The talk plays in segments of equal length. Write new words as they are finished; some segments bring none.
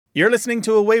You're listening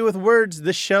to Away with Words,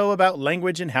 the show about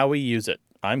language and how we use it.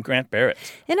 I'm Grant Barrett.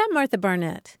 And I'm Martha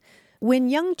Barnett. When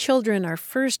young children are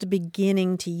first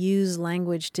beginning to use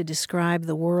language to describe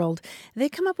the world, they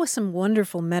come up with some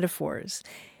wonderful metaphors.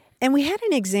 And we had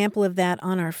an example of that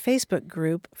on our Facebook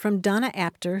group from Donna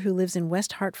Apter, who lives in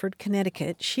West Hartford,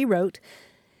 Connecticut. She wrote,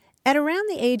 "At around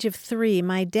the age of 3,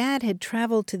 my dad had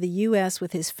traveled to the U.S.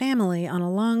 with his family on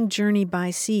a long journey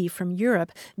by sea from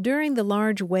Europe during the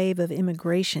large wave of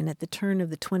immigration at the turn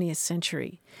of the 20th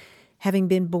century. Having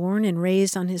been born and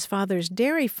raised on his father's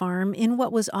dairy farm in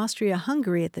what was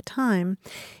Austria-Hungary at the time,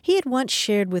 he had once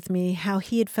shared with me how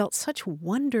he had felt such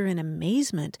wonder and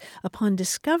amazement upon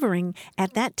discovering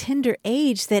at that tender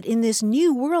age that in this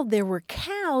new world there were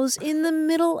cows in the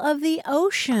middle of the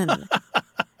ocean."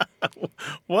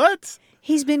 What?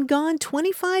 He's been gone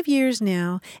 25 years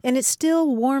now, and it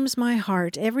still warms my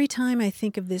heart every time I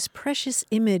think of this precious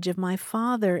image of my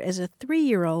father as a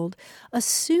 3-year-old,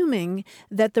 assuming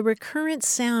that the recurrent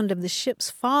sound of the ship's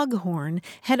foghorn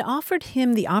had offered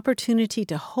him the opportunity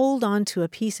to hold on to a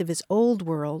piece of his old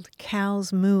world,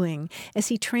 cows mooing, as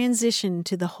he transitioned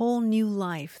to the whole new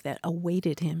life that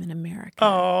awaited him in America.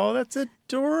 Oh, that's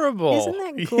adorable. Isn't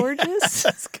that gorgeous?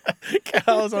 Yes,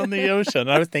 cows on the ocean.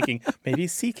 I was thinking maybe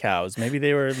sea cows, maybe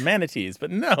they were manatees,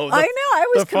 but no. I know, I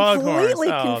was completely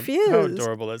How confused.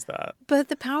 adorable is that? But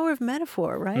the power of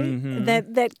metaphor, right? Mm-hmm.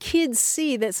 That kids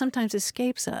see that sometimes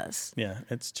escapes us. Yeah,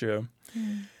 it's true.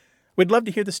 We'd love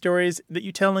to hear the stories that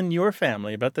you tell in your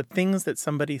family about the things that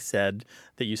somebody said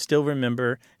that you still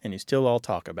remember and you still all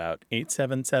talk about.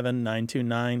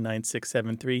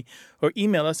 877-929-9673 or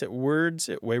email us at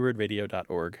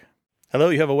words@waywardradio.org. Hello,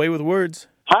 you have a Way with Words.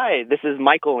 Hi, this is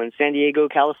Michael in San Diego,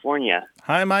 California.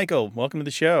 Hi, Michael. Welcome to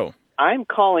the show. I'm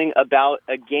calling about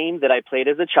a game that I played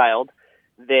as a child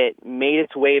that made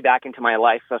its way back into my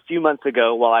life a few months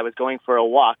ago while I was going for a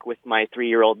walk with my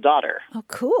 3-year-old daughter. Oh,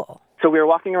 cool. So we were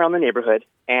walking around the neighborhood,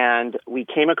 and we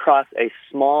came across a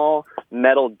small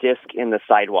metal disc in the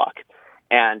sidewalk.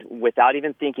 And without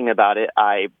even thinking about it,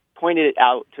 I pointed it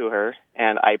out to her,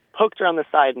 and I poked her on the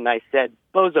side, and I said,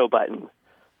 "Bozo button."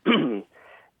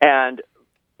 And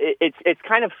it's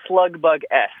kind of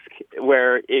Slugbug-esque,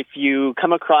 where if you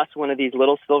come across one of these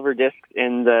little silver discs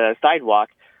in the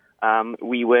sidewalk,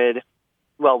 we would,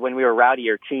 well, when we were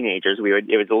rowdier teenagers,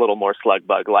 it was a little more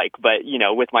Slugbug-like. But,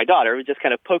 with my daughter, we just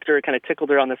kind of poked her, kind of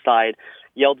tickled her on the side,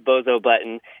 yelled "Bozo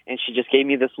button," and she just gave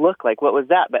me this look like, what was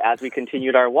that? But as we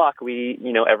continued our walk, we,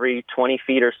 every 20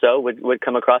 feet or so would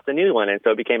come across a new one. And so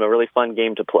it became a really fun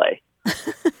game to play.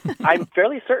 I'm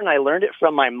fairly certain I learned it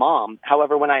from my mom.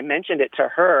 However, when I mentioned it to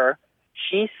her,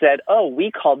 she said, "Oh,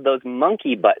 we called those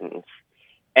monkey buttons."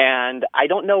 And I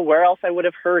don't know where else I would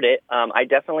have heard it. I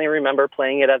definitely remember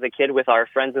playing it as a kid with our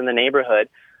friends in the neighborhood.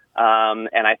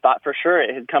 And I thought for sure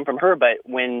it had come from her. But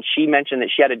when she mentioned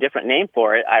that she had a different name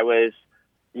for it, I was,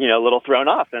 a little thrown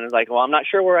off. And I was like, well, I'm not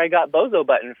sure where I got Bozo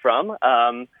button from.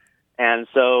 And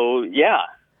so, yeah.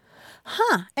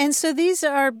 Huh. And so these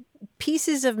are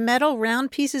pieces of metal,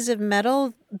 round pieces of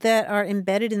metal that are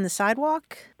embedded in the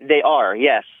sidewalk? They are,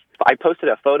 yes. I posted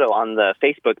a photo on the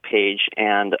Facebook page,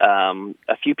 and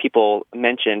a few people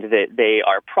mentioned that they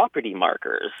are property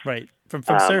markers. Right. From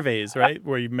surveys, right?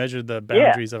 Where you measure the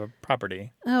boundaries of a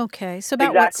property. Okay. So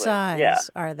about Exactly. what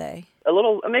size are they? A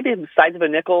little, maybe the size of a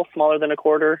nickel, smaller than a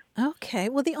quarter. Okay.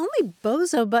 Well, the only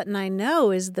Bozo button I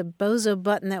know is the Bozo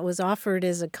button that was offered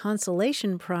as a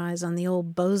consolation prize on the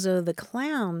old Bozo the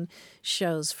Clown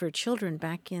shows for children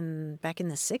back in the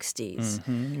 60s.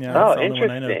 Mm-hmm. Yeah, Oh, that's the only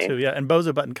one I know interesting. too. Yeah, and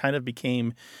Bozo button kind of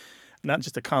became not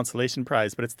just a consolation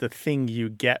prize, but it's the thing you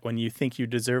get when you think you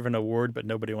deserve an award, but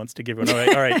nobody wants to give you one.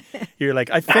 All right. You're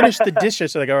like, I finished the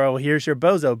dishes. So like, oh, well, here's your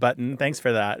Bozo button. Thanks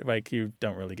for that. Like, you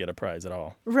don't really get a prize at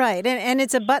all. Right. And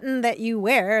it's a button that you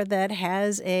wear that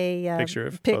has a Picture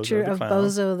of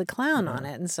Bozo the Clown on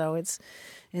it. And so it's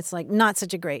like not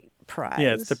such a great prize.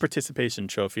 Yeah, it's the participation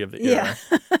trophy of the era.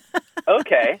 Yeah.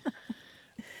 Okay.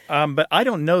 But I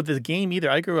don't know the game either.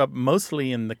 I grew up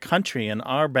mostly in the country, and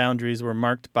our boundaries were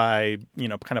marked by,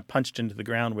 kind of punched into the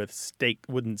ground with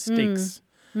wooden stakes.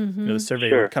 Mm-hmm. The survey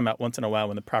Sure. would come out once in a while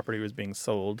when the property was being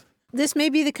sold. This may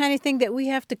be the kind of thing that we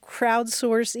have to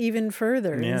crowdsource even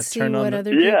further and see turn on what the-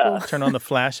 other Yeah. people... Turn on the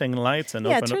flashing lights and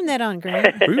Yeah, open turn up. that on,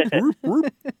 Grant. Whoop, whoop,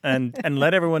 whoop. And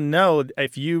let everyone know,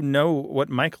 if you know what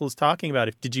Michael's talking about,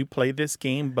 did you play this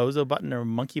game, Bozo Button or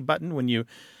Monkey Button, when you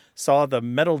saw the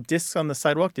metal discs on the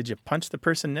sidewalk? Did you punch the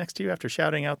person next to you after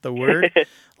shouting out the word?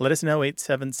 Let us know,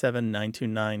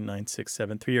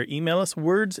 877-929-9673, or email us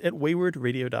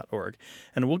words@waywardradio.org,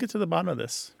 and we'll get to the bottom of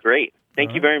this. Great.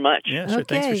 Thank you very much. Yeah, sure.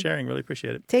 Thanks for Okay. sharing. Really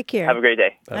appreciate it. Take care. Have a great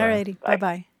day. Bye-bye. All righty. Bye.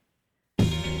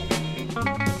 Bye-bye.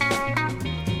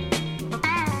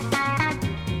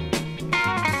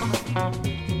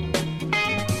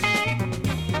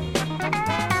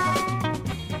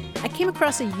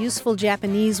 across a useful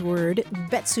Japanese word,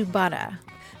 betsubara.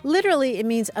 Literally, it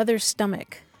means other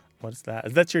stomach. What's that?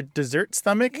 Is that your dessert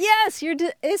stomach? Yes,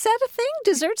 is that a thing?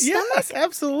 Dessert stomach? Yes,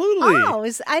 absolutely. Oh,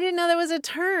 I didn't know that was a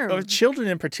term. Oh, children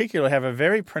in particular have a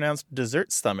very pronounced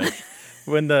dessert stomach.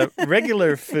 When the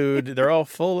regular food, they're all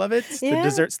full of it, the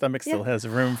dessert stomach still has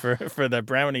room for the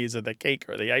brownies or the cake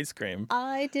or the ice cream.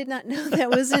 I did not know that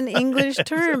was an English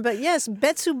term. But yes,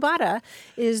 betsubara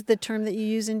is the term that you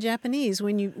use in Japanese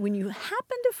when you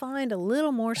happen to find a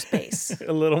little more space.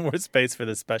 A little more space for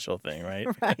the special thing, right?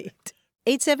 Right.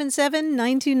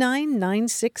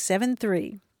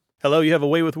 877-929-9673. Hello, you have a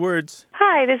way with words.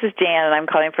 Hi, this is Jan, and I'm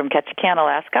calling from Ketchikan,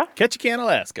 Alaska. Ketchikan,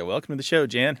 Alaska. Welcome to the show,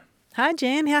 Jan. Hi,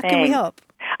 Jan. How can we help?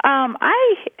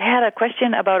 I had a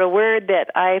question about a word that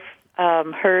I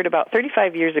heard about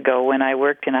 35 years ago when I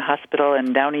worked in a hospital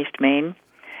in Down East Maine.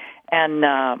 And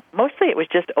mostly it was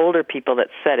just older people that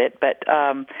said it, but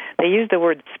they used the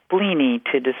word spleeny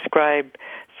to describe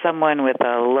someone with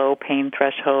a low pain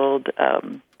threshold,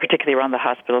 particularly around the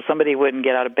hospital. Somebody wouldn't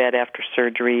get out of bed after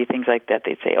surgery, things like that.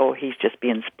 They'd say, oh, he's just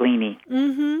being spleeny.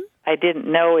 Mm-hmm. I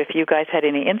didn't know if you guys had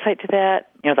any insight to that.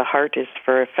 You know, the heart is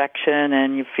for affection,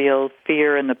 and you feel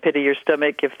fear in the pit of your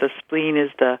stomach if the spleen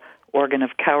is the organ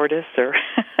of cowardice, or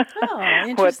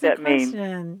what that means.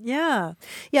 Yeah.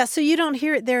 Yeah, so you don't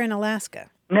hear it there in Alaska?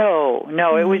 No,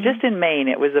 it was just in Maine.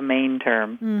 It was a Maine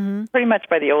term, pretty much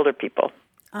by the older people.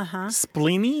 Uh-huh.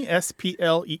 Spleeny,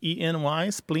 S-P-L-E-E-N-Y,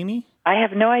 spleeny? I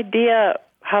have no idea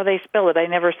how they spell it. I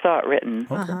never saw it written.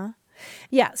 Okay. Uh-huh.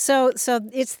 Yeah, so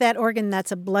it's that organ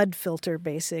that's a blood filter,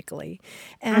 basically.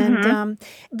 And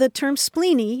the term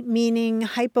spleeny, meaning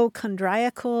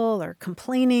hypochondriacal or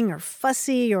complaining or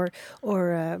fussy or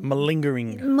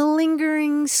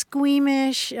malingering,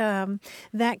 squeamish,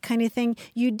 that kind of thing.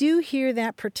 You do hear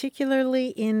that particularly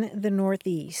in the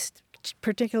Northeast,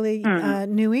 particularly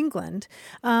New England.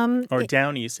 Or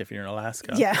down east if you're in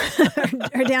Alaska. Yeah,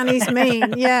 or down east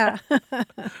Maine, yeah.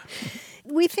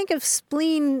 We think of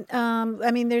spleen,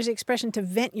 there's an expression to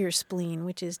vent your spleen,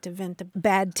 which is to vent a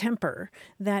bad temper,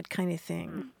 that kind of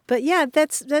thing. But yeah,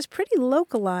 that's pretty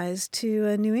localized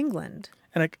to New England.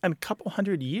 And a couple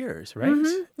hundred years, right?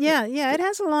 Mm-hmm. Yeah, it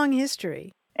has a long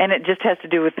history. And it just has to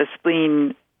do with the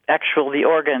spleen, the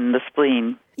organ, the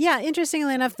spleen. Yeah,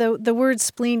 interestingly enough, the word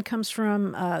spleen comes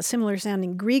from a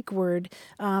similar-sounding Greek word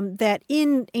that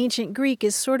in ancient Greek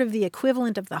is sort of the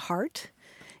equivalent of the heart.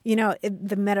 You know,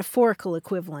 the metaphorical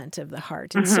equivalent of the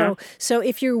heart. And so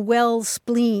if you're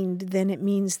well-spleened, then it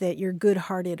means that you're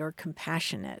good-hearted or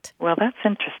compassionate. Well, that's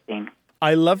interesting.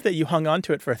 I love that you hung on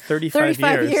to it for 35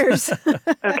 years.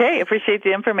 Okay, appreciate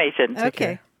the information.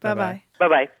 Okay, bye-bye.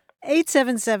 Bye-bye.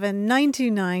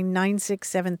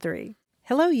 877-929-9673.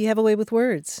 Hello, you have a way with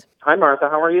words. Hi, Martha.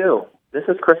 How are you? This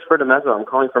is Christopher DeMezzo. I'm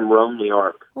calling from Rome, New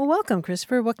York. Well, welcome,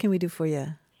 Christopher. What can we do for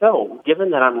you? So,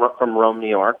 given that I'm from Rome, New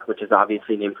York, which is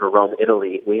obviously named for Rome,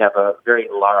 Italy, we have a very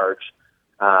large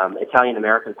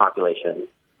Italian-American population.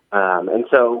 And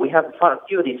so we have a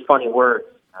few of these funny words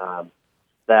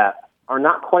that are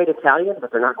not quite Italian, but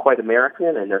they're not quite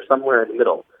American, and they're somewhere in the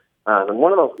middle. And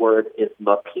one of those words is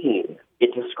mapine.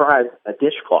 It describes a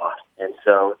dishcloth. And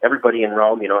so everybody in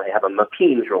Rome, they have a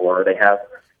mapine drawer. They have,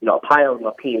 a pile of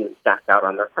mapines stacked out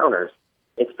on their counters.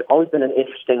 It's always been an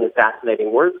interesting and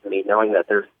fascinating word to me, knowing that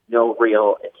there's no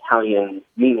real Italian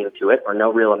meaning to it or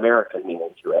no real American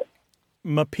meaning to it.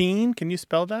 Mapine, can you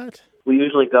spell that? We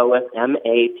usually go with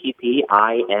M-A-P-P-I-N-E.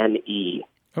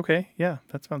 Okay, yeah,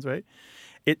 that sounds right.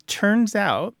 It turns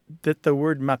out that the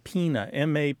word mapina,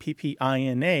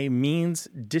 M-A-P-P-I-N-A, means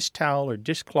dish towel or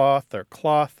dishcloth or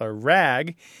cloth or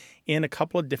rag in a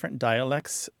couple of different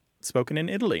dialects spoken in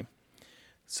Italy.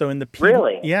 So in the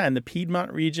Really? Yeah, in the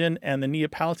Piedmont region and the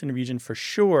Neapolitan region for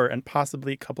sure, and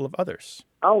possibly a couple of others.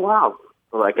 Oh, wow.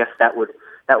 Well, I guess that would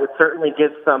certainly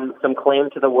give some claim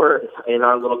to the word in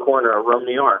our little corner of Rome,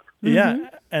 New York. Mm-hmm. Yeah,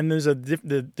 and there's of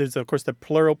course the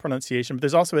plural pronunciation, but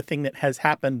there's also a thing that has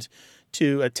happened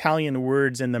to Italian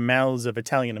words in the mouths of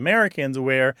Italian Americans,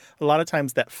 where a lot of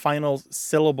times that final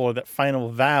syllable or that final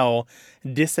vowel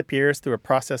disappears through a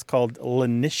process called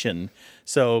lenition.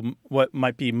 So what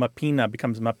might be mapina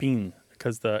becomes mapin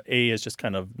because the A is just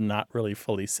kind of not really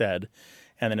fully said.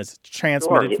 And then it's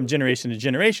transmitted from generation to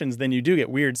generations, then you do get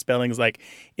weird spellings like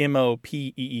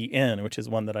M-O-P-E-E-N, which is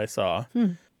one that I saw.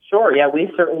 Sure, yeah, we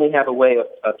certainly have a way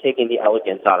of taking the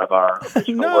elegance out of our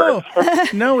original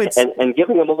words. No, it's and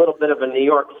giving them a little bit of a New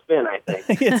York spin, I think.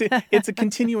 it's a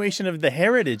continuation of the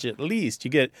heritage, at least.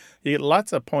 You get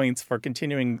lots of points for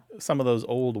continuing some of those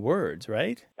old words,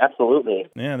 right? Absolutely.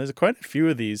 Yeah, there's quite a few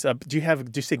of these. Do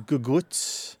you say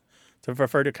guguts to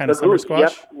refer to kind of summer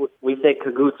squash? Yep, we say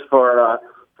cagoots for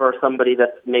for somebody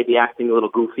that's maybe acting a little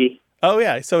goofy. Oh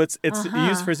yeah, so it's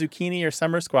used for zucchini or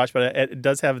summer squash, but it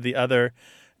does have the other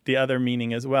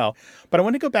meaning as well. But I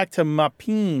want to go back to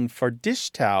mapin for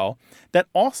dish towel. That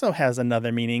also has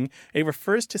another meaning. It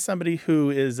refers to somebody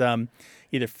who is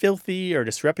either filthy or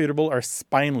disreputable or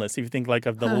spineless. If you think like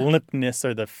of the limpness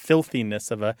or the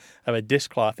filthiness of a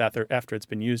dishcloth after it's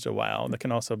been used a while, that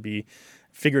can also be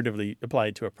figuratively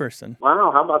applied to a person.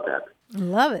 Wow, how about that?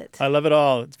 Love it. I love it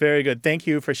all. It's very good. Thank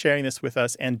you for sharing this with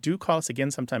us. And do call us again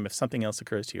sometime if something else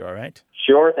occurs to you, all right?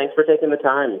 Sure, thanks for taking the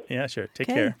time. Yeah, sure. Take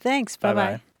Okay, care. thanks.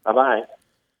 Bye-bye. Bye-bye.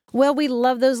 Well, we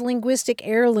love those linguistic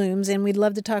heirlooms, and we'd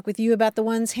love to talk with you about the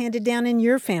ones handed down in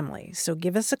your family. So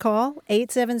give us a call,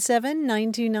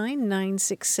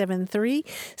 877-929-9673.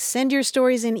 Send your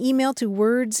stories in email to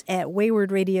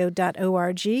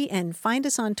words@waywardradio.org and find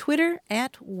us on Twitter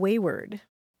 @Wayward.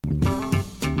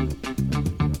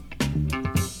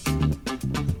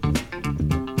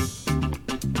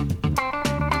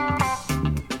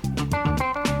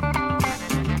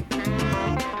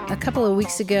 A couple of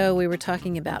weeks ago, we were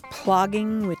talking about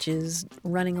plogging, which is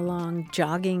running along,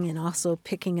 jogging, and also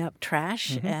picking up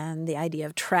trash, and the idea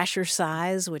of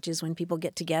trashercise, which is when people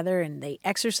get together and they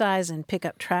exercise and pick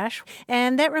up trash.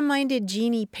 And that reminded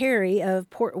Jeannie Perry of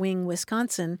Port Wing,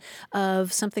 Wisconsin,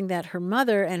 of something that her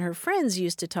mother and her friends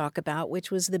used to talk about,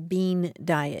 which was the bean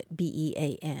diet,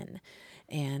 BEAN.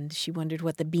 And she wondered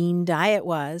what the bean diet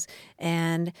was.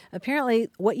 And apparently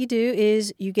what you do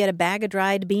is you get a bag of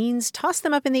dried beans, toss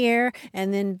them up in the air,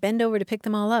 and then bend over to pick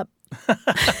them all up.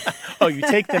 Oh, you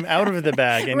take them out of the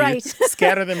bag and Right. you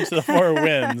scatter them to the four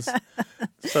winds.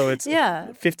 So it's Yeah.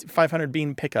 500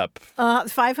 bean pickup.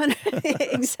 500,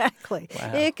 exactly.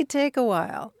 Wow. It could take a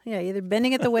while. Yeah, either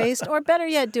bending at the waist or better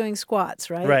yet, doing squats,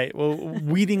 right? Right. Well,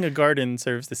 weeding a garden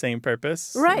serves the same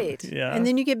purpose. Right. Yeah. And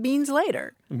then you get beans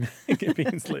later. Get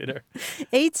beans later.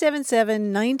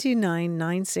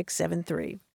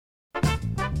 877-929-9673.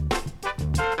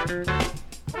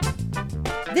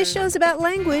 This show's about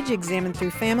language examined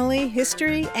through family,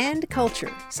 history, and culture.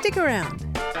 Stick around.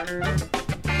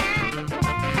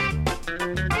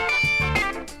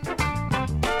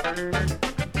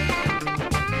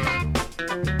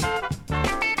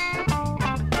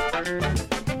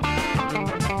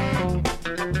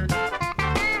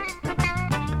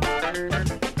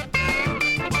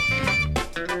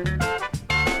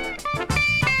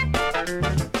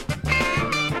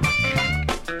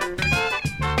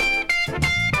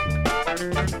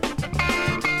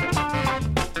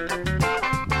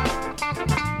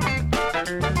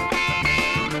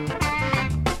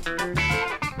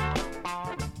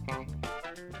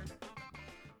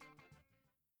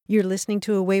 You're listening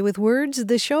to A Way with Words,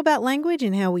 the show about language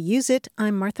and how we use it.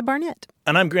 I'm Martha Barnett.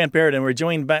 And I'm Grant Barrett, and we're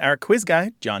joined by our quiz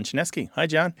guy, John Chinesky. Hi,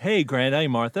 John. Hey, Grant. Hey,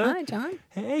 Martha. Hi, John.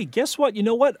 Hey, guess what? You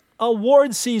know what?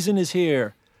 Award season is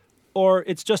here. Or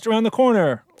it's just around the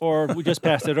corner. Or we just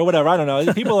passed it, or whatever. I don't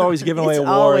know. People are always giving away It's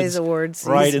awards. always award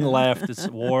season. Right and left. It's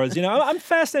awards. You know, I'm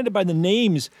fascinated by the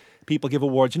names people give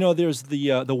awards. You know, there's the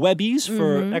Webbies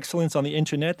for excellence on the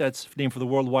internet. That's named for the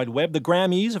World Wide Web. The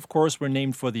Grammys, of course, were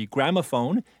named for the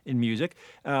gramophone in music.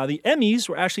 The Emmys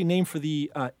were actually named for the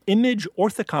image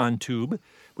orthicon tube,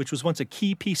 which was once a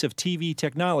key piece of TV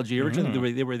technology.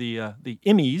 Originally, they were the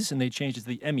Emmys, and they changed it to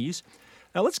the Emmys.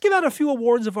 Now, let's give out a few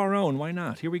awards of our own. Why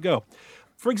not? Here we go.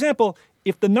 For example,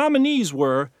 if the nominees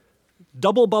were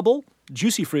Double Bubble,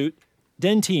 Juicy Fruit,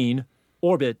 Dentyne,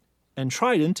 Orbit, and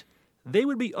Trident, they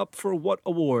would be up for what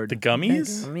award? The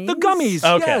gummies? The gummies.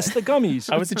 Okay. Yes, the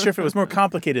gummies. I wasn't sure if it was more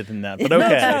complicated than that, but No,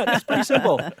 okay. it's not. It's pretty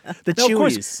simple. The Now, of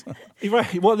course- chewies.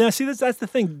 Right. Well, now, see, that's the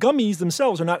thing. Gummies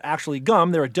themselves are not actually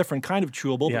gum. They're a different kind of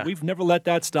chewable, Yeah. but we've never let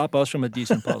that stop us from a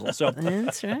decent puzzle. So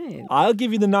That's right. I'll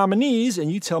give you the nominees,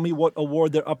 and you tell me what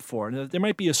award they're up for. And there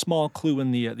might be a small clue in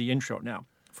the intro now.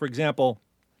 For example,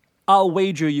 I'll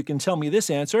wager you can tell me this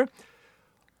answer.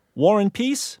 War and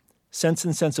Peace, Sense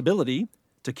and Sensibility,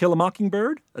 To Kill a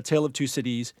Mockingbird, A Tale of Two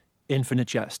Cities, Infinite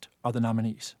Jest are the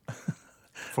nominees.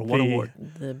 For what The- award?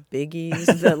 The biggies,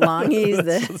 the longies,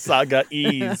 the Saga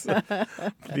E's.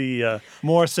 The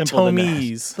More simple than that.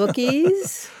 Tomies.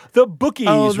 bookies. The bookies,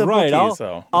 Oh, the right. bookies.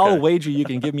 I'll Okay. wager you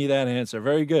can give me that answer.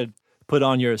 Very good. Put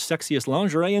on your sexiest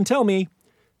lingerie and tell me.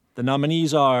 The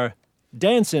nominees are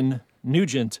Danson,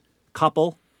 Nugent,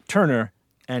 Koppel, Turner,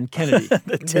 and Kennedy.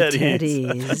 The teddies.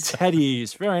 Teddies.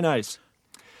 Teddies. Very nice.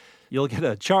 You'll get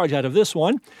a charge out of this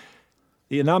one.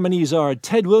 The nominees are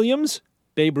Ted Williams,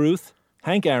 Babe Ruth,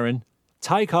 Hank Aaron,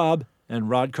 Ty Cobb, and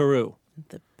Rod Carew.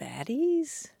 The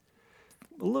baddies?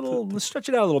 Let's stretch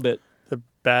it out a little bit. The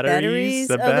batteries.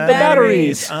 Batteries? Oh, the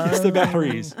Batteries. Batteries. It's the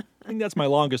batteries. I think that's my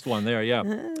longest one there, yeah.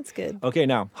 That's good. Okay,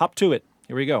 now, hop to it.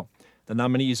 Here we go. The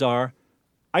nominees are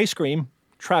ice cream,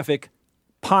 traffic,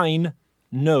 pine,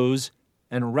 nose,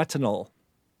 and retinol.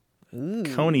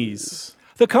 Conies.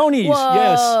 The conies,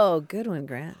 yes. Oh, good one,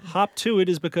 Grant. Hop to it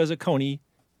is because a coney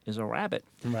is a rabbit.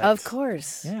 Right. Of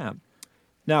course. Yeah.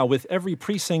 Now, with every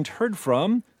precinct heard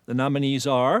from, the nominees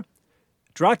are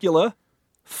Dracula,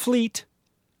 Fleet,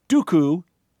 Dooku,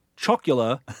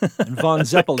 Chocula, and Von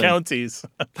Zeppelin. Counties.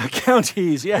 The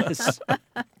counties, yes.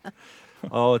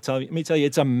 Let me tell you,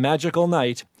 it's a magical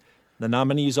night. The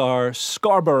nominees are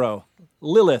Scarborough,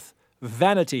 Lilith,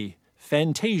 Vanity,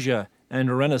 Fantasia,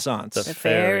 and Renaissance. The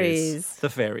fairies. The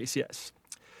fairies, yes.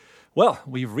 Well,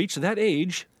 we've reached that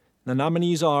age. The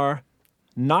nominees are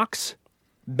Knox,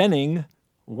 Benning,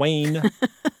 Wayne,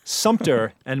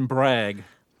 Sumter, and Bragg.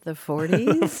 The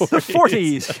 40s? The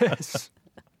 40s, yes.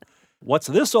 What's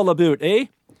this all about, eh?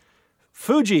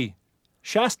 Fuji,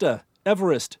 Shasta,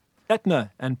 Everest,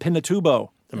 Etna, and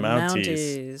Pinatubo. The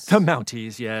Mounties. The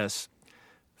Mounties, yes.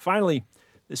 Finally,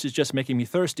 this is just making me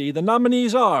thirsty. The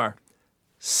nominees are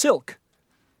Silk,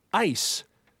 Ice,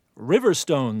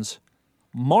 Riverstones,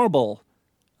 Marble,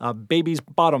 Baby's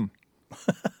Bottom.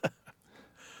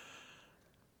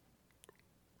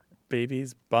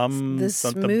 Babies, bum, The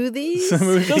something. smoothies?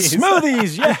 The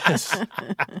smoothies, yes.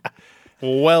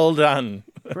 Well done.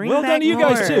 Bring Well back done to you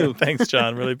guys, more. too. Thanks,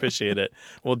 John. Really appreciate it.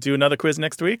 We'll do another quiz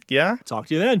next week. Yeah? Talk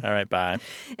to you then. All right, bye.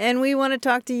 And we want to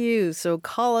talk to you, so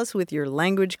call us with your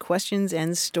language questions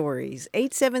and stories.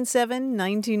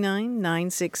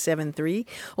 877-929-9673,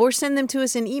 or send them to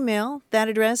us in email. That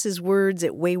address is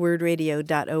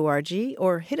words@waywardradio.org,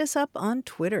 or hit us up on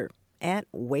Twitter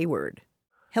 @Wayward.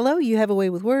 Hello, you have a way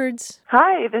with words.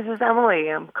 Hi, this is Emily.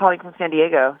 I'm calling from San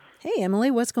Diego. Hey,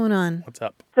 Emily, what's going on? What's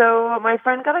up? So my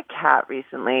friend got a cat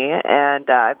recently, and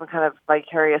I've been kind of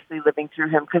vicariously living through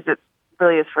him because it's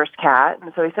really his first cat.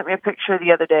 And so he sent me a picture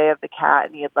the other day of the cat,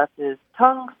 and he had left his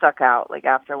tongue stuck out, like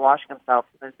after washing himself.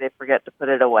 Sometimes they forget to put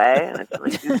it away, and it's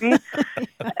really goofy.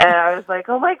 And I was like,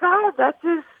 oh, my God, that's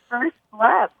his first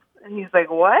blep. And he's like,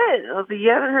 what? I was like,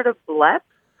 you haven't heard of blep?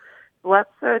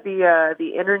 Bleps are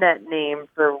the internet name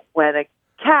for when a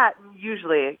cat,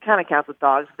 usually it kind of counts with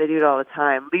dogs, they do it all the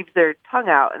time, leaves their tongue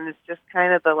out, and it's just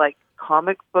kind of the like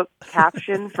comic book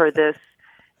caption for this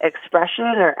expression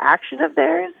or action of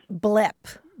theirs. Blep.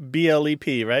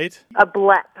 BLEP, right? A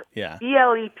blep. Yeah.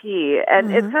 BLEP.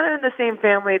 And it's kind of in the same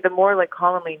family. The more like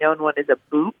commonly known one is a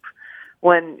boop.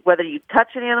 Whether you touch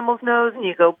an animal's nose and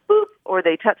you go boop, or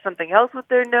they touch something else with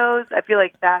their nose, I feel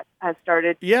like that has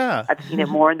started. Yeah. I've seen it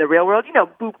more in the real world.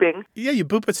 Booping. Yeah, you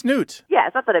boop a snoot. Yeah,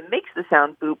 it's not that it makes the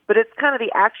sound boop, but it's kind of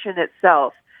the action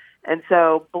itself. And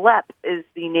so blep is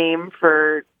the name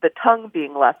for the tongue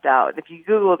being left out. And if you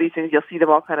Google these things, you'll see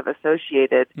them all kind of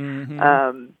associated. Mm-hmm. So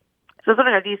I was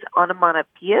wondering, are these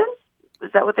onomatopoeias? Is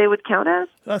that what they would count as?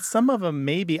 Some of them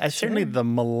maybe. Certainly the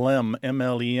mlem,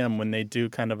 M-L-E-M, when they do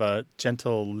kind of a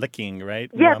gentle licking,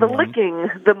 right? Yeah, the Mlem. licking,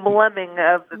 the mlemming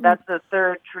of that's the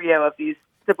third trio of these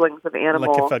siblings of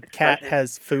animals. Like if a cat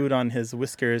has food on his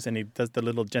whiskers and he does the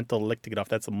little gentle lick to get off,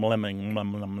 that's a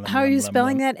mlemming. How are you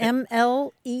spelling that?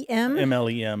 M-L-E-M?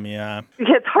 M-L-E-M, yeah. Yeah,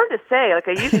 it's hard to say. Like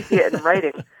I usually see it in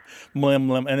writing. Mlem,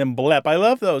 mlem. And then blep. I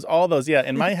love those. All those. Yeah.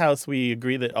 In my house, we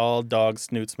agree that all dog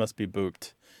snoots must be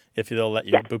booped. If they'll let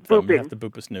you boop them, you have to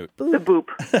boop a snoot. The boop.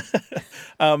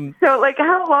 So, like,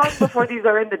 how long before these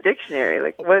are in the dictionary?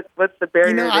 Like, what's the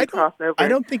barrier they cross over? I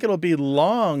don't think it'll be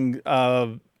long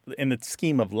in the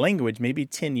scheme of language, maybe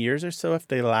 10 years or so if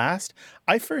they last.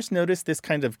 I first noticed this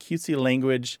kind of cutesy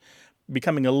language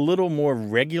becoming a little more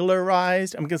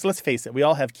regularized. Because let's face it, we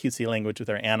all have cutesy language with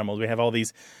our animals. We have all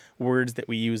these words that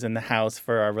we use in the house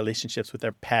for our relationships with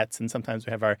our pets. And sometimes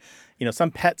we have some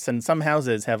pets and some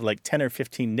houses have like 10 or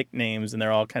 15 nicknames and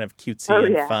they're all kind of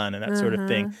cutesy and fun and that sort of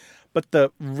thing. But the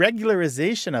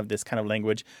regularization of this kind of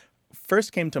language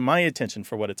first came to my attention,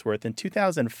 for what it's worth, in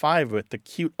 2005 with the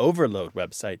Cute Overload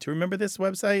website. Do you remember this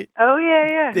website? Oh,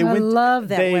 yeah. I love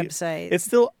that website. It's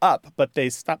still up, but they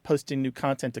stopped posting new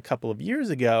content a couple of years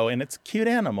ago, and it's cute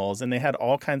animals, and they had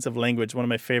all kinds of language. One of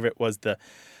my favorite was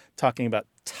talking about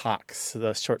tox,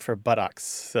 the short for buttocks.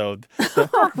 So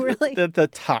really? the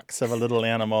tox of a little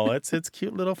animal. It's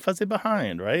cute little fuzzy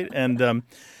behind, right? And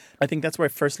I think that's where I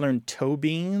first learned toe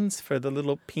beans for the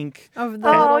little pink. Yeah,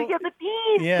 the beans.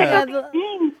 Yeah.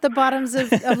 The bottoms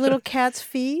of little cats'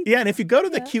 feet. Yeah, and if you go to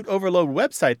the Cute Overload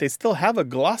website, they still have a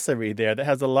glossary there that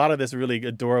has a lot of this really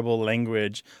adorable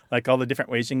language, like all the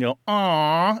different ways you can go,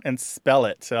 "aw," and spell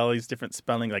it. So all these different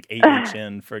spelling, like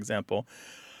AHN, for example.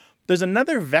 There's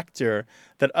another vector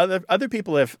that other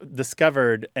people have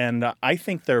discovered, and I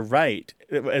think they're right,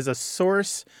 as a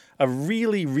source of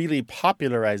really, really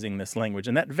popularizing this language.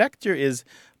 And that vector is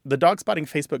the Dog Spotting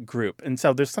Facebook group. And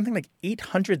so there's something like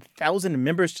 800,000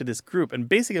 members to this group. And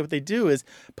basically what they do is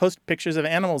post pictures of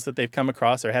animals that they've come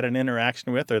across or had an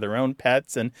interaction with or their own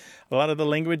pets. And a lot of the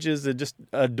languages are just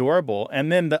adorable.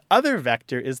 And then the other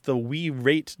vector is the We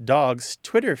Rate Dogs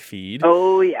Twitter feed.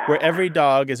 Oh, yeah. Where every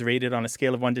dog is rated on a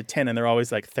scale of 1 to 10. And they're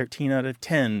always like 13 out of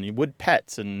 10 would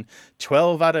pets and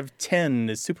 12 out of 10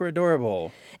 is super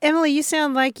adorable. Emily, you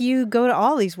sound like you go to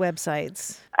all these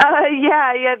websites.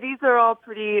 Yeah. These are all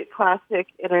pretty classic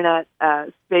internet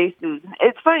spaces.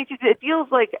 It's funny too. It feels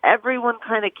like everyone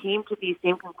kind of came to these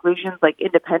same conclusions, like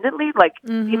independently. Like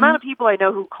the amount of people I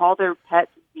know who call their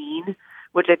pets bean,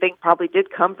 which I think probably did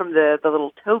come from the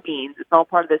little toe beans. It's all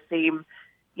part of the same,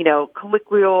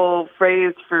 colloquial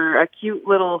phrase for a cute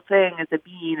little thing as a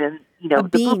bean, and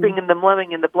the booping and the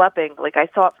blubbing and the blepping. Like I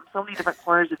saw it from so many different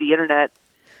corners of the internet,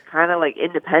 kind of like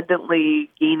independently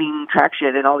gaining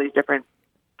traction in all these different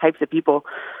types of people.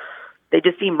 They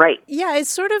just seem right. Yeah, it's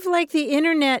sort of like the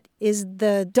internet is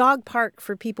the dog park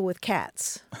for people with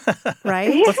cats, right?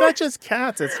 Well, it's not just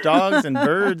cats. It's dogs and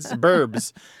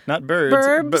burbs, not birds,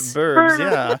 but burbs,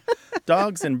 yeah.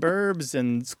 Dogs and burbs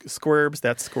and squirps,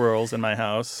 that's squirrels in my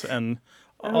house, and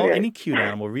any cute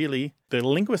animal, really. The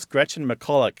linguist Gretchen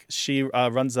McCulloch, she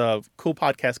runs a cool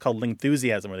podcast called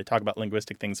Lingthusiasm, where they talk about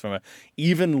linguistic things from an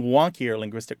even wonkier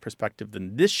linguistic perspective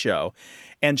than this show.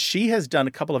 And she has done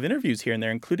a couple of interviews here and there,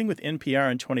 including with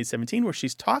NPR in 2017, where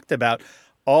she's talked about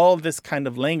all this kind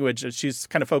of language. She's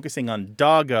kind of focusing on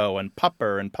doggo and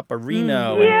pupper and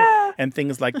pupperino and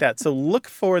things like that. So look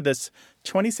for this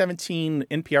 2017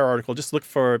 NPR article. Just look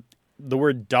for the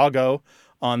word doggo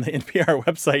on the NPR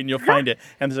website, and you'll find it.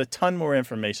 And there's a ton more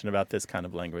information about this kind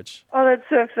of language. Oh, that's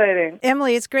so exciting.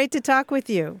 Emily, it's great to talk with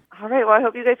you. All right. Well, I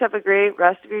hope you guys have a great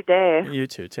rest of your day. You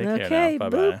too. Take care now.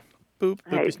 Bye-bye. Boop. Boop.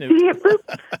 Boopy Right. snoop. See you.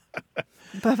 Boop.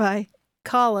 Bye-bye.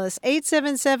 Call us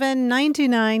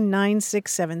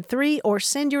 877-929-9673 or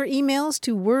send your emails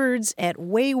to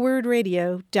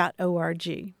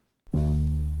words@waywordradio.org.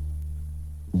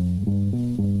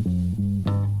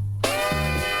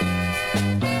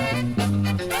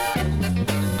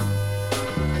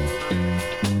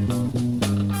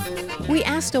 We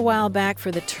asked a while back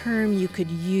for the term you could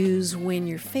use when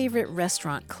your favorite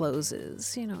restaurant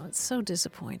closes. It's so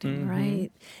disappointing,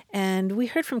 right? And we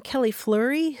heard from Kelly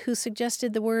Fleury, who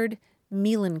suggested the word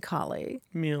melancholy.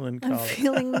 Melancholy. I'm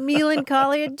feeling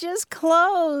melancholy. It just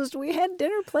closed. We had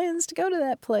dinner plans to go to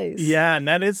that place. Yeah, and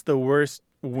that is the worst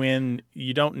when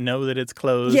you don't know that it's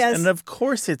closed. Yes. And of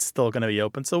course it's still going to be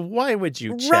open. So why would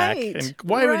you check? Right. And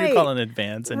why would you call in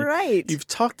advance? And you've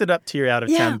talked it up to your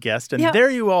out-of-town guest, and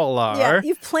there you all are. Yeah,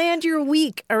 you've planned your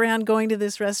week around going to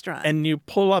this restaurant. And you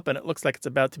pull up and it looks like it's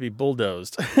about to be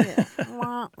bulldozed.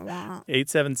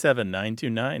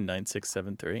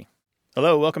 877-929-9673.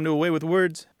 Hello, welcome to Away with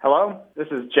Words. Hello, this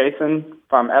is Jason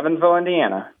from Evansville,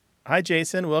 Indiana. Hi,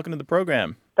 Jason. Welcome to the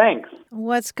program. Thanks.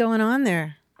 What's going on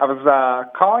there? I was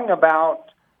calling about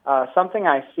something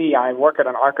I see. I work at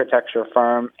an architecture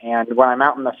firm, and when I'm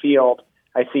out in the field,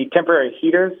 I see temporary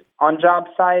heaters on job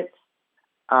sites,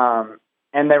 and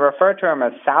they refer to them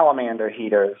as salamander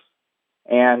heaters.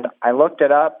 And I looked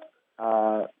it up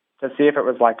to see if it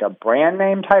was like a brand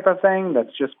name type of thing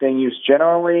that's just being used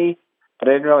generally, but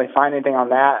I didn't really find anything on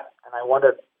that, and I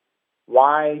wondered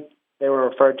why they were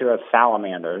referred to as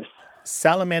salamanders.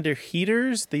 Salamander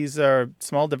heaters, these are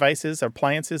small devices,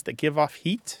 appliances that give off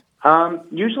heat?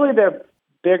 Usually they're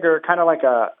bigger, kind of like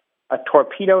a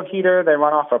torpedo heater. They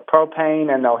run off of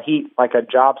propane, and they'll heat like a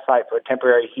job site for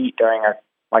temporary heat during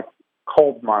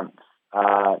cold months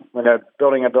when they're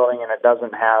building a building and it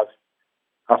doesn't have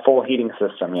a full heating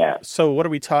system yet. So what are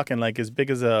we talking, like as big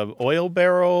as a oil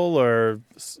barrel or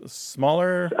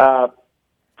smaller?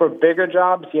 For bigger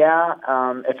jobs, yeah.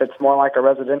 If it's more like a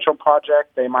residential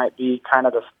project, they might be kind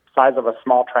of the size of a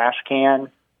small trash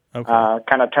can,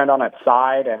 kind of turned on its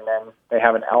side, and then they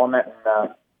have an element in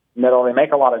the middle. They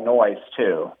make a lot of noise,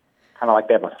 too, kind of like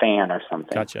they have a fan or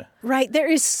something. Gotcha. Right. There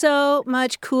is so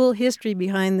much cool history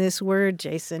behind this word,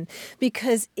 Jason,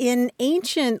 because in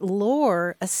ancient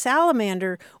lore, a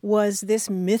salamander was this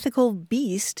mythical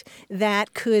beast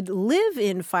that could live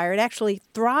in fire. It actually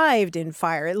thrived in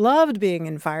fire. It loved being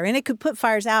in fire, and it could put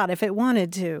fires out if it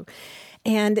wanted to.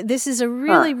 And this is a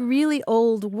really, really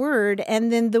old word.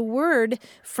 And then the word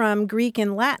from Greek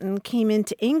and Latin came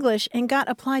into English and got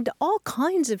applied to all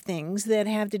kinds of things that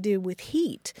have to do with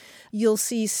heat. You'll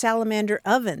see salamander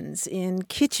ovens in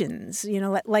kitchens,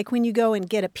 like when you go and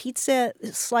get a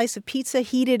slice of pizza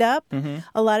heated up,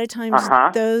 a lot of times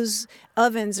those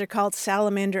ovens are called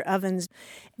salamander ovens.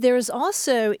 There's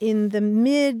also, in the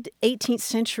mid-18th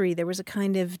century, there was a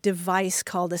kind of device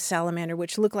called a salamander,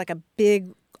 which looked like a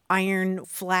big iron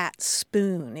flat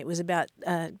spoon. It was about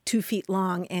 2 feet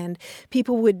long, and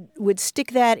people would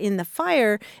stick that in the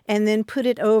fire and then put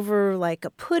it over like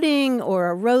a pudding or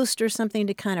a roast or something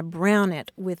to kind of brown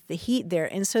it with the heat there.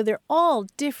 And so they're all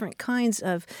different kinds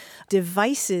of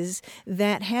devices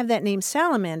that have that name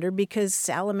salamander, because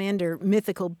salamander,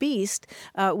 mythical beast,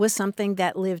 was something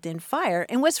that lived in fire.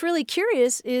 And what's really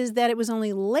curious is that it was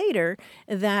only later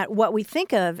that what we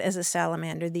think of as a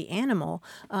salamander, the animal,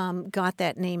 got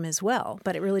that name as well,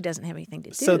 but it really doesn't have anything to do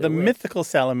with... So the mythical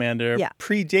salamander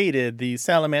predated the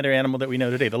salamander animal that we know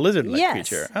today, the lizard-like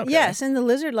creature. Okay. Yes, and the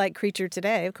lizard-like creature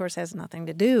today, of course, has nothing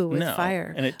to do with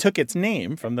fire. And it took its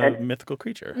name from the mythical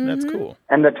creature. That's cool.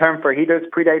 And the term for heaters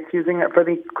predates using it for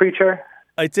the creature?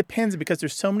 It depends, because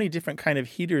there's so many different kind of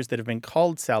heaters that have been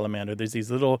called salamander. There's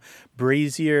these little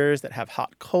braziers that have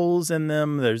hot coals in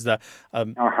them. There's the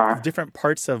different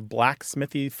parts of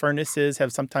blacksmithy furnaces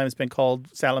have sometimes been called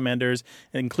salamanders,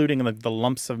 including the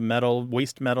lumps of metal,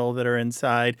 waste metal that are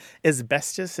inside.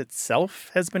 Asbestos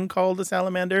itself has been called a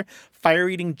salamander.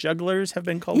 Fire-eating jugglers have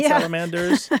been called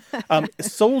salamanders.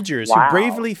 Soldiers who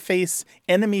bravely face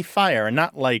enemy fire, and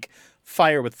not like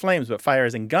fire with flames, but fire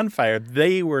as in gunfire,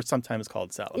 they were sometimes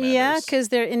called salamanders. Yeah, because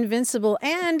they're invincible.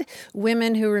 And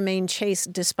women who remain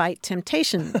chaste despite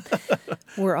temptation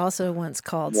were also once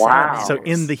called salamanders. So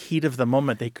in the heat of the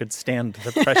moment, they could stand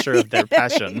the pressure of their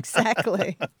passion.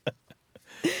 Exactly.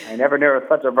 I never knew it was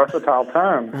such a versatile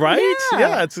term. Right?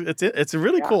 Yeah, it's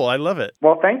really cool. I love it.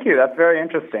 Well, thank you. That's very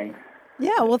interesting.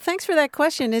 Yeah, well, thanks for that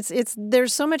question.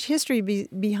 There's so much history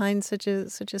behind such a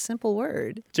simple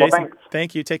word. Jason,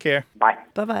 thank you. Take care. Bye.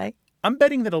 Bye-bye. I'm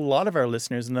betting that a lot of our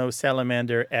listeners know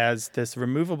salamander as this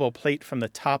removable plate from the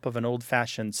top of an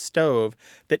old-fashioned stove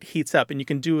that heats up. And you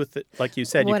can do with it, like you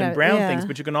said, you can brown things,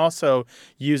 but you can also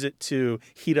use it to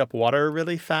heat up water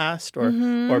really fast, or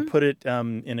put it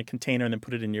in a container and then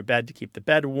put it in your bed to keep the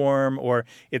bed warm, or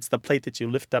it's the plate that you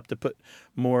lift up to put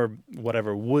more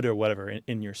wood or whatever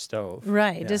in your stove.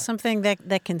 Right, just something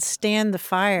that can stand the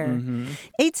fire.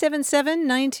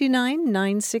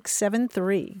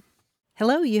 877-929-9673.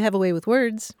 Hello, you have a way with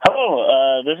words.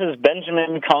 Hello, this is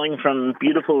Benjamin calling from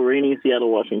beautiful, rainy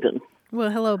Seattle, Washington. Well,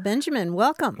 hello, Benjamin.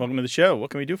 Welcome. Welcome to the show. What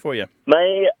can we do for you?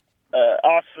 My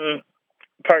awesome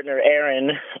partner,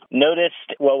 Erin,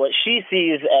 noticed, what she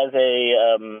sees as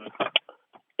an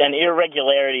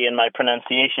irregularity in my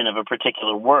pronunciation of a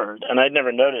particular word. And I'd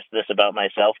never noticed this about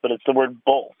myself, but it's the word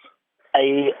both.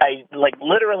 I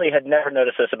literally had never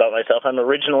noticed this about myself. I'm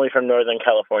originally from Northern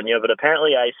California, but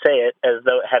apparently I say it as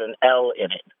though it had an L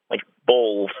in it, like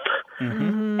both.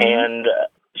 And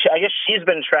I guess she's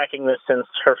been tracking this since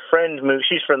her friend moved.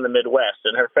 She's from the Midwest,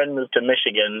 and her friend moved to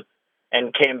Michigan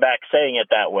and came back saying it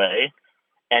that way.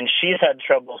 And she's had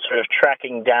trouble sort of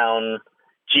tracking down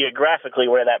geographically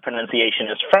where that pronunciation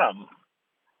is from.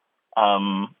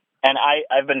 And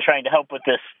I've been trying to help with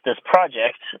this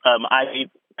project. I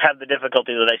have the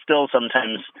difficulty that I still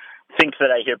sometimes think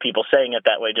that I hear people saying it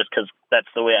that way just because that's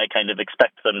the way I kind of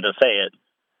expect them to say it.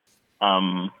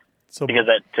 Because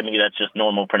to me, that's just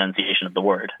normal pronunciation of the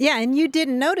word. Yeah, and you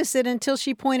didn't notice it until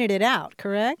she pointed it out,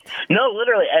 correct? No,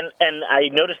 literally. And I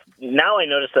notice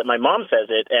that my mom says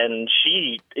it, and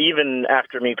she, even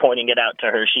after me pointing it out to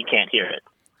her, she can't hear it.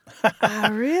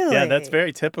 Oh, really? Yeah, that's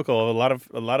very typical. A lot of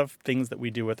things that we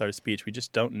do with our speech, we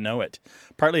just don't know it.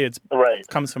 Partly it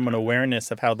comes from an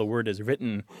awareness of how the word is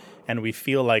written, and we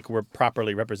feel like we're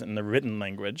properly representing the written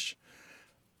language.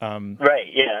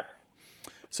 Right, yeah.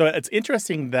 So it's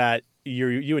interesting that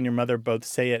you and your mother both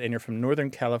say it, and you're from Northern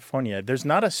California. There's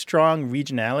not a strong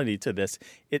regionality to this.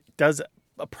 It does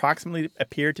approximately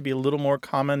appear to be a little more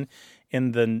common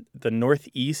in the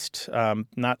Northeast,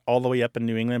 not all the way up in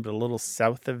New England, but a little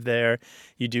south of there.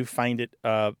 You do find it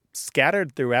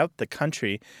scattered throughout the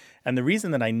country. And the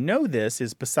reason that I know this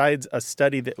is, besides a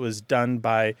study that was done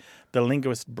by the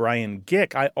linguist Brian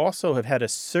Gick, I also have had a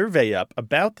survey up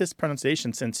about this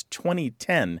pronunciation since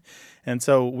 2010. And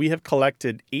so we have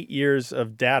collected 8 years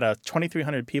of data.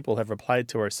 2,300 people have replied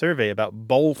to our survey about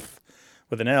both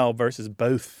with an L versus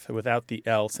both without the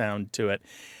L sound to it.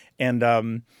 And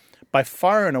by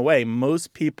far and away,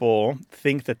 most people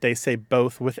think that they say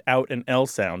both without an L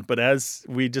sound. But as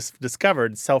we just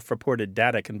discovered, self-reported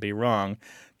data can be wrong.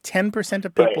 10%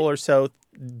 of people or so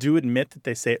do admit that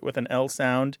they say it with an L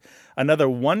sound. Another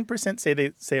 1% say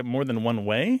they say it more than one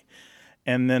way.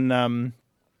 And then,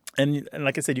 and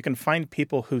like I said, you can find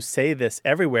people who say this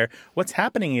everywhere. What's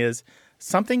happening is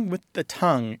something with the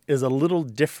tongue is a little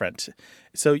different.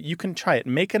 So you can try it.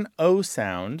 Make an O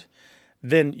sound.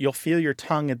 Then you'll feel your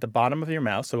tongue at the bottom of your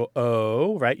mouth. So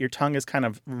O, right? Your tongue is kind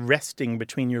of resting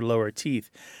between your lower teeth.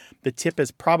 The tip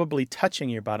is probably touching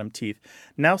your bottom teeth.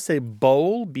 Now say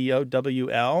bowl,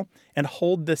 B-O-W-L, and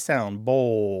hold the sound,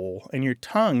 bowl. And your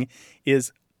tongue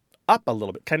is up a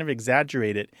little bit, kind of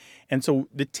exaggerate it. And so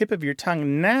the tip of your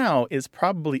tongue now is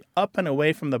probably up and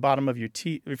away from the bottom of your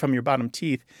teeth, from your bottom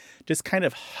teeth, just kind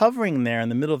of hovering there in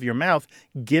the middle of your mouth,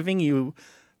 giving you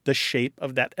the shape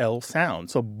of that L sound.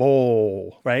 So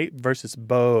bowl, right, versus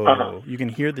bow. You can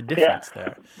hear the difference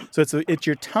there. So it's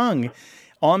your tongue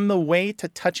on the way to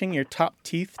touching your top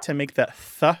teeth to make that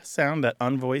th sound, that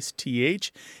unvoiced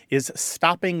TH, is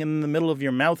stopping in the middle of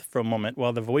your mouth for a moment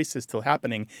while the voice is still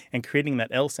happening and creating that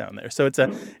L sound there. So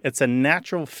it's a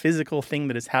natural physical thing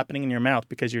that is happening in your mouth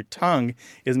because your tongue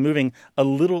is moving a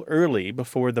little early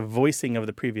before the voicing of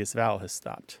the previous vowel has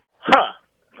stopped. Huh.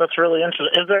 That's really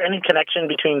interesting. Is there any connection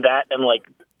between that and like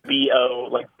B-O,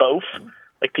 like both?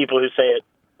 Like people who say it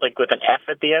like with an F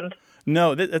at the end?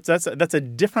 No, that's a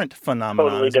different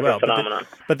phenomenon totally as different well. Phenomenon.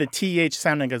 But the TH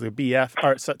sounding as a BF,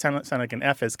 or sound like an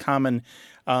F, is common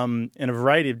in a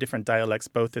variety of different dialects,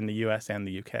 both in the U.S. and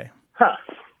the U.K. Huh.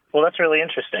 Well, that's really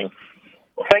interesting.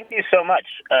 Well, thank you so much.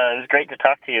 It was great to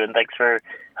talk to you, and thanks for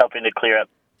helping to clear up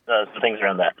some things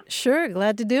around that. Sure,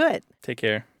 glad to do it. Take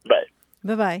care. Bye.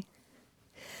 Bye-bye.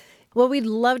 Well, we'd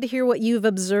love to hear what you've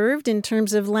observed in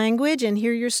terms of language and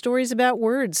hear your stories about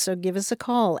words. So give us a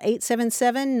call,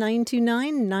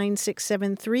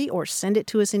 877-929-9673, or send it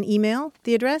to us in email.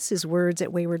 The address is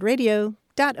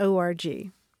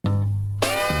words@waywardradio.org.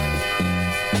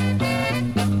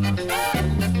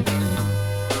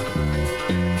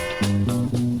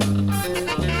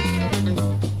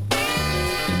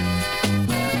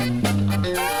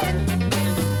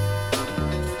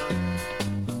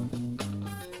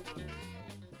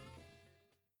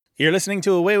 You're listening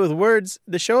to Away with Words,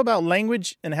 the show about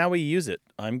language and how we use it.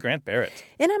 I'm Grant Barrett.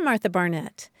 And I'm Martha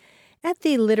Barnett. At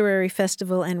the Literary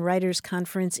Festival and Writers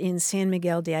Conference in San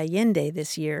Miguel de Allende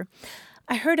this year,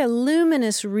 I heard a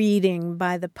luminous reading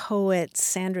by the poet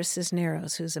Sandra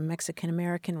Cisneros, who's a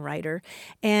Mexican-American writer,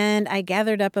 and I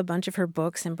gathered up a bunch of her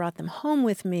books and brought them home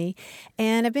with me,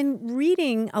 and I've been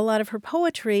reading a lot of her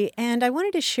poetry, and I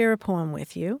wanted to share a poem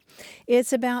with you.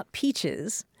 It's about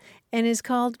peaches, and is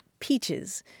called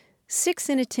Peaches, 6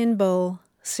 in a Tin Bowl,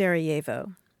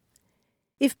 Sarajevo.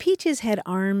 If peaches had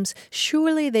arms,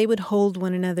 surely they would hold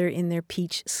one another in their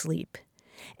peach sleep.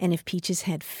 And if peaches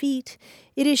had feet,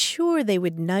 it is sure they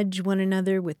would nudge one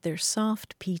another with their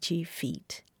soft, peachy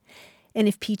feet. And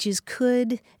if peaches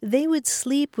could, they would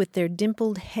sleep with their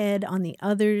dimpled head on the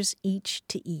others, each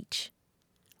to each,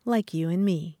 like you and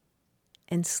me,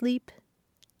 and sleep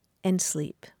and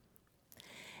sleep.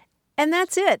 And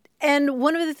that's it. And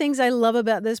one of the things I love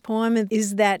about this poem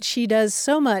is that she does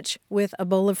so much with a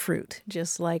bowl of fruit,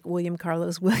 just like William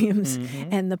Carlos Williams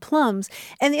and the plums.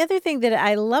 And the other thing that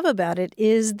I love about it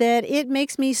is that it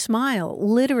makes me smile,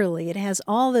 literally. It has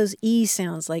all those E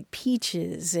sounds like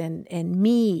peaches and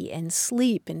me and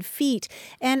sleep and feet.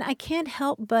 And I can't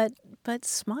help but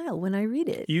smile when I read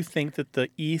it. You think that the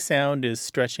E sound is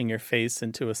stretching your face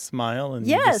into a smile? And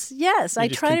yes. I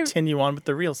try to continue on with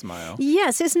the real smile.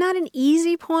 Yes, it's not an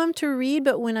easy poem to read,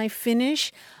 but when I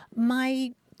finish,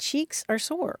 my cheeks are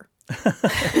sore.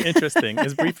 Interesting.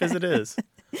 As brief as it is.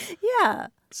 Yeah.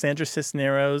 Sandra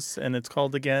Cisneros, and it's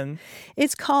called again?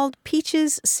 It's called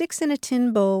Peaches, 6 in a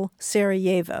Tin Bowl,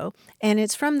 Sarajevo, and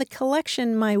it's from the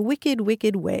collection My Wicked,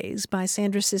 Wicked Ways by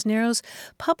Sandra Cisneros,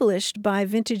 published by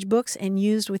Vintage Books and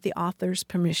used with the author's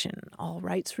permission. All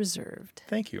rights reserved.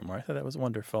 Thank you, Martha. That was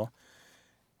wonderful.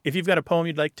 If you've got a poem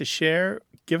you'd like to share,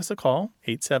 give us a call,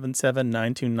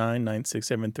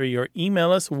 877-929-9673, or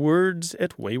email us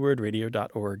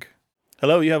words@waywardradio.org.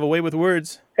 Hello, you have A Way with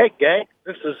Words. Hey, gang.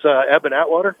 This is Eben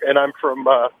Atwater, and I'm from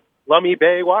Lummi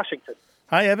Bay, Washington.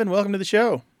 Hi, Evan. Welcome to the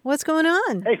show. What's going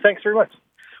on? Hey, thanks very much.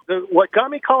 What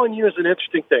got me calling you is an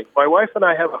interesting thing. My wife and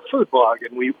I have a food blog,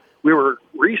 and we were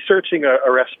researching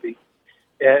a recipe.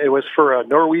 It was for a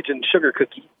Norwegian sugar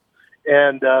cookie.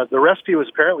 And the recipe was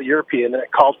apparently European, and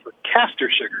it called for castor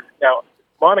sugar. Now,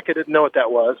 Monica didn't know what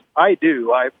that was. I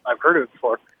do. I've heard of it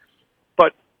before.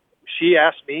 But she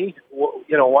asked me,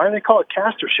 why do they call it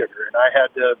castor sugar? And I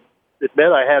had to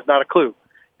admit I had not a clue.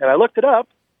 And I looked it up,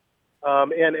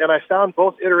 and I found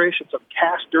both iterations of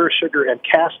castor sugar and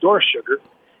castor sugar,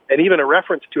 and even a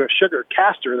reference to a sugar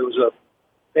castor that was a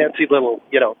fancy little,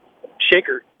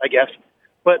 shaker, I guess.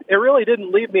 But it really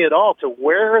didn't lead me at all to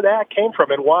where that came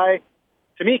from and why.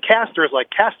 To me, castor is like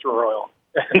castor oil.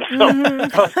 And so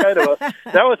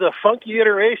that was a funky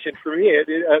iteration for me.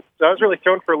 I was really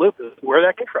thrown for a loop as to where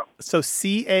that came from. So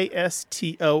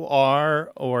CASTOR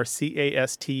or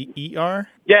CASTER?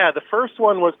 Yeah, the first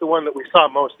one was the one that we saw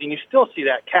most, and you still see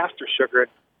that castor sugar.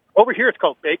 Over here, it's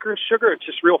called baker's sugar. It's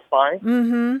just real fine.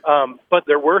 Mm-hmm. But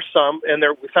there were some, and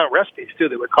we found recipes, too,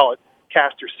 that would call it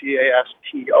castor,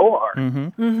 CASTOR.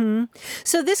 Mm-hmm. Mm-hmm.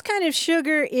 So this kind of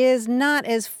sugar is not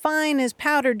as fine as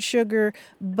powdered sugar,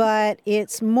 but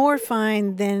it's more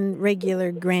fine than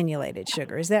regular granulated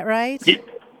sugar. Is that right? Yeah,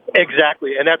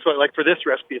 exactly. And that's what, like, for this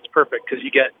recipe, it's perfect because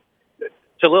you get,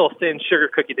 it's a little thin sugar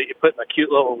cookie that you put in a cute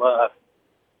little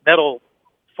metal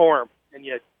form, and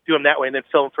you do them that way and then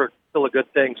fill them full of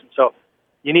good things. And so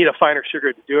you need a finer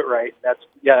sugar to do it right. That's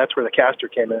where the castor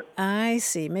came in. I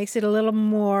see. Makes it a little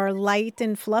more light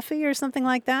and fluffy or something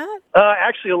like that?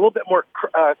 Actually, a little bit more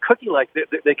cookie-like.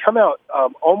 They come out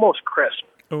almost crisp.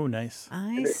 Oh, nice.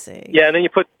 I see. Yeah, and then you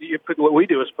put what we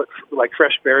do is put like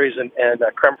fresh berries and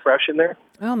creme fraiche in there.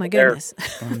 Oh, my goodness.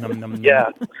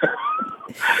 Yeah.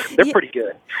 They're pretty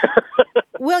good.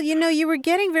 Well, you were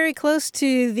getting very close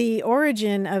to the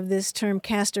origin of this term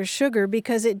castor sugar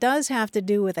because it does have to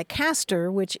do with a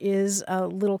castor, which is a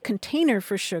little container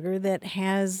for sugar that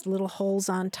has little holes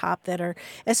on top that are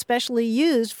especially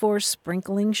used for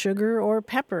sprinkling sugar or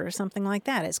pepper or something like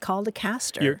that. It's called a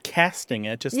castor. You're casting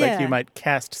it, just like you might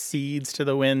cast seeds to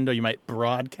the wind or you might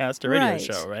broadcast a radio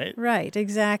show, right? Right,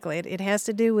 exactly. It has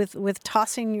to do with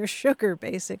tossing your sugar,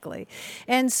 basically.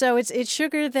 And so it's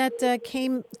sugar that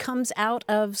comes out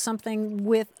of something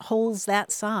with holes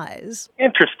that size.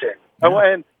 Interesting.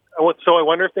 Yeah. So I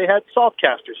wonder if they had salt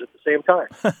casters at the same time.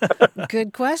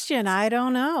 Good question. I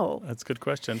don't know. That's a good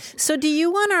question. So do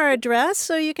you want our address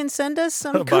so you can send us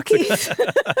some cookies?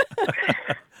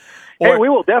 Hey, we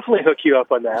will definitely hook you up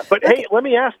on that. But hey, let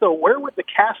me ask though, where would the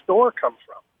castor come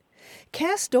from?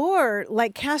 Castor,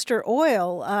 like castor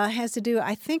oil, has to do,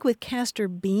 I think, with castor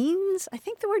beans. I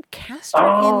think the word castor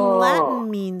in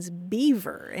Latin means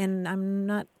beaver, and I'm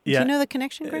not... Do you know the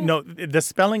connection, Greg? No, the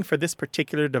spelling for this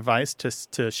particular device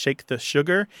to shake the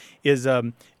sugar is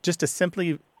just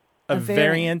simply a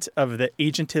variant of the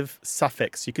agentive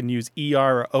suffix. You can use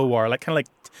ER or OR, kind of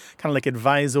like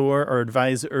advisor or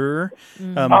advisor. They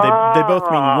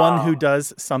both mean one who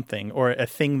does something or a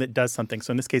thing that does something.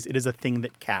 So in this case, it is a thing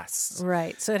that casts.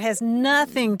 Right. So it has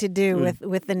nothing to do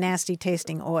with the nasty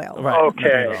tasting oil. Right.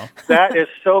 Okay. That is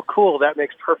so cool. That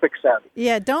makes perfect sense.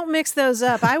 Yeah, don't mix those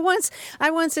up. I once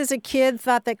as a kid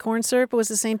thought that corn syrup was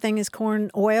the same thing as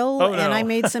corn oil, and I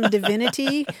made some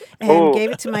divinity and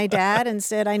gave it to my dad and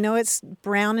said, I know it's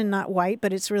brown and not white,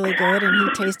 but it's really good. And he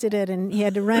tasted it, and he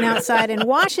had to run outside and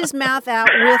wash his mouth out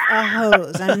with a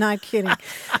hose. I'm not kidding.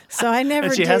 So I never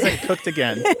And she did. hasn't cooked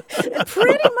again.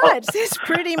 Pretty much. That's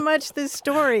pretty much the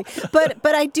story. But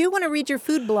I do want to read your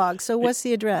food blog. So what's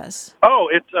the address? Oh,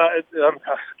 it's okay.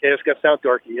 It's gonna sound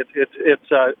dorky.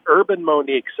 It's Urban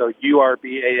Monique. So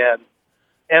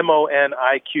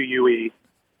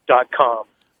URBANMONIQUE.com.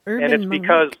 And it's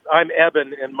because I'm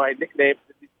Eben, and my nickname,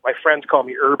 my friends call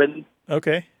me Urban.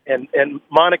 Okay. And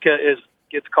Monica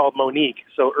gets called Monique,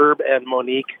 so Herb and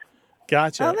Monique.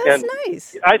 Gotcha. Oh, that's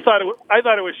nice. I thought it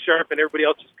was sharp, and everybody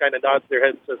else just kind of nods their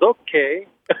head and says, "Okay."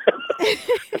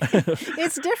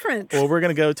 It's different. Well, we're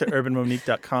going to go to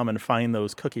urbanmonique.com and find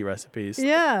those cookie recipes.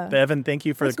 Yeah. Evan, thank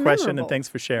you for the question memorable. and thanks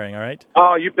for sharing, all right?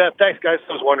 Oh, you bet. Thanks, guys.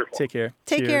 That was wonderful. Take care.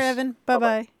 Take care, Evan.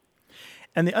 Bye-bye.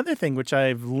 And the other thing which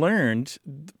I've learned,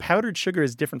 powdered sugar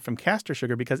is different from castor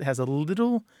sugar because it has a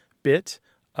little bit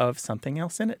of something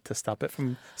else in it to stop it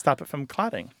from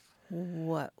clotting.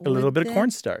 What? A little bit of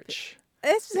cornstarch.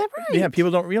 Is that right? Yeah,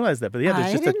 people don't realize that. But yeah,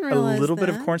 there's just a realize little bit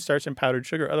of that. cornstarch in powdered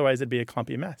sugar. Otherwise, it'd be a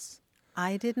clumpy mess.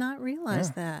 I did not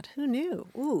realize that. Who knew?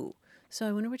 Ooh. So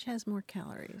I wonder which has more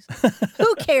calories.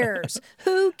 Who cares?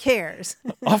 Who cares?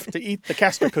 Off to eat the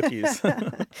castor cookies.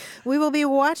 We will be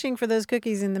watching for those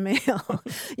cookies in the mail.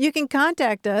 You can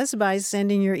contact us by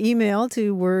sending your email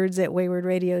to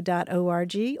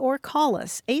words@waywardradio.org or call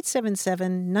us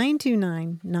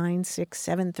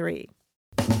 877-929-9673.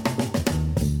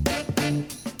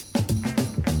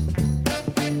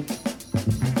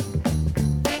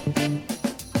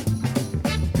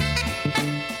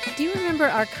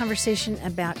 Our conversation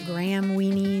about Graham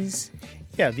weenies?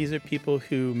 Yeah, these are people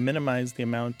who minimize the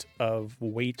amount of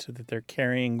weight that they're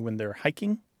carrying when they're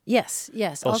hiking. Yes,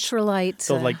 They'll ultralight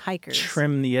They'll like hikers.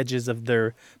 trim the edges of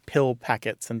their pill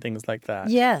packets and things like that.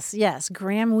 Yes,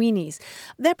 Graham Weenies.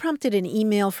 That prompted an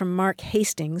email from Mark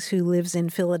Hastings, who lives in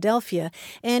Philadelphia,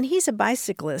 and he's a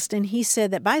bicyclist, and he said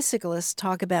that bicyclists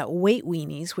talk about weight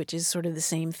weenies, which is sort of the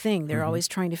same thing. They're always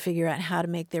trying to figure out how to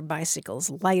make their bicycles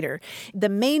lighter. The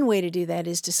main way to do that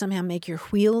is to somehow make your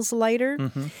wheels lighter,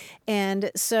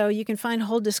 and so you can find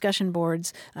whole discussion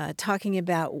boards talking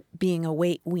about being a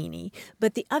weight weenie.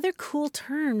 But the other cool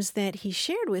terms that he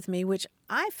shared with me, which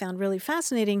I found really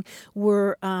fascinating,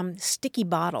 were sticky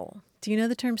bottle. Do you know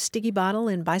the term sticky bottle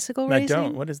in bicycle racing? I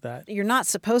don't. What is that? You're not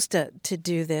supposed to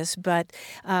do this, but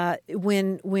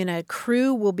when a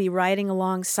crew will be riding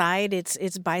alongside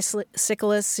its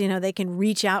bicyclists, they can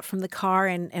reach out from the car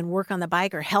and work on the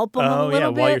bike or help them a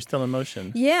little bit. While you're still in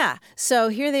motion. Yeah. So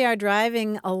here they are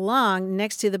driving along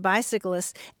next to the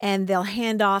bicyclists, and they'll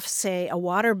hand off, say, a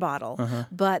water bottle,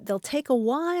 but they'll take a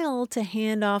while to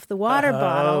hand off the water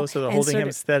bottle. Oh, so they're holding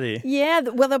him steady. Yeah.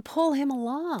 Well, they'll pull him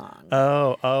along.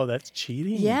 Oh, that's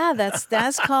cheating. Yeah,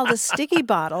 that's called a sticky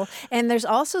bottle. And there's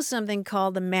also something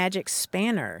called the magic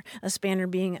spanner, a spanner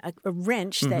being a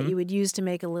wrench that you would use to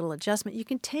make a little adjustment. You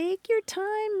can take your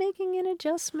time making an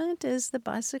adjustment as the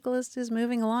bicyclist is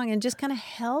moving along and just kind of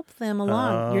help them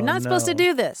along. You're not supposed to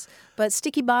do this, but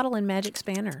sticky bottle and magic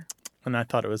spanner. And I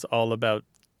thought it was all about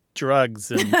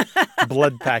drugs and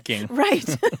blood packing. Right.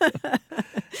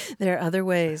 There are other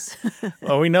ways.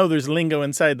 Well, we know there's lingo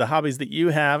inside the hobbies that you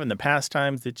have and the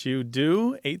pastimes that you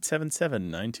do.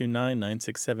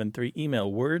 877-929-9673.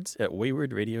 Email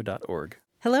words@waywardradio.org.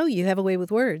 Hello, you have a way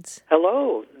with words.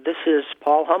 Hello, this is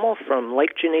Paul Hummel from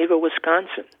Lake Geneva,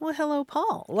 Wisconsin. Well, hello,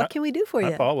 Paul. What can we do for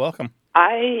you? Hi, Paul. Welcome.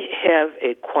 I have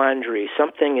a quandary.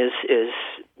 Something is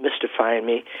mystifying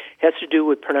me. It has to do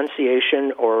with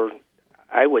pronunciation, or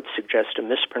I would suggest a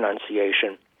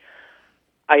mispronunciation.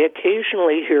 I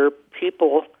occasionally hear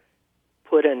people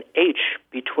put an H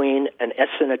between an S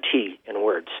and a T in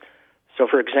words. So,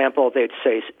 for example, they'd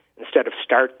say, instead of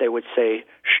start, they would say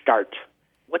start.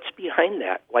 What's behind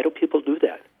that? Why do people do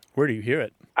that? Where do you hear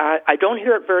it? I don't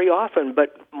hear it very often,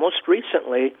 but most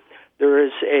recently there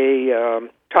is a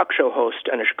talk show host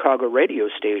on a Chicago radio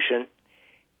station,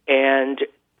 and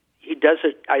he does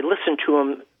it. I listen to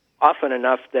him often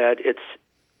enough that it's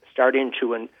starting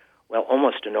to,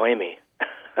 almost annoy me.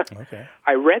 Okay.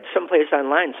 I read someplace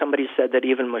online, somebody said that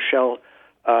even Michelle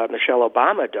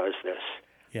Obama does this.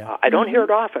 Yeah. I don't hear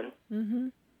it often,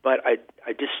 but I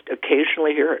just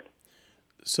occasionally hear it.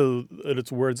 So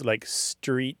it's words like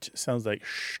street, sounds like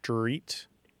street?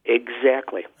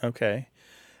 Exactly. Okay.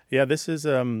 Yeah, this is,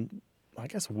 I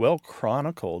guess, well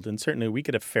chronicled, and certainly we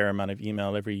get a fair amount of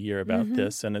email every year about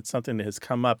this, and it's something that has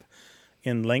come up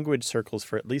in language circles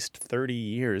for at least 30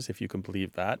 years, if you can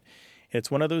believe that. It's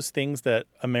one of those things that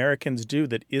Americans do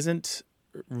that isn't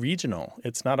regional.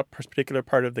 It's not a particular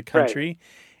part of the country,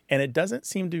 and it doesn't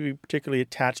seem to be particularly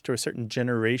attached to a certain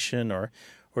generation or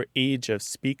age of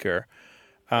speaker.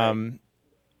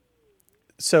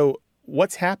 So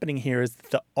what's happening here is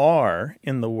the R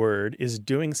in the word is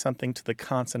doing something to the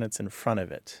consonants in front of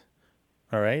it.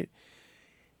 All right?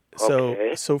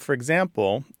 Okay. So for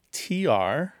example,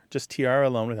 TR, just TR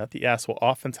alone without the S, will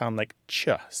often sound like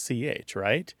CH,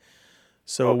 right?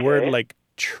 So a word like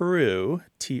true,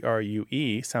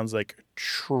 TRUE, sounds like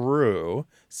true,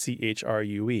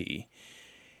 CHRUE.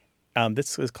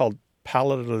 This is called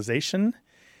palatalization.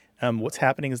 What's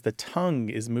happening is the tongue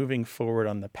is moving forward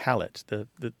on the palate.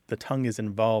 The tongue is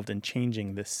involved in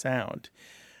changing this sound.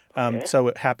 So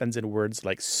it happens in words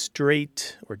like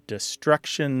straight or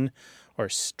destruction or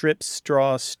strip,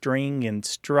 straw, string,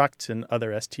 instruct, and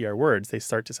other STR words. They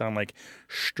start to sound like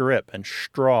strip and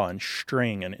straw and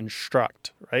string and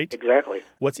instruct, right? Exactly.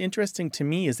 What's interesting to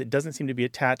me is it doesn't seem to be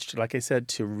attached, like I said,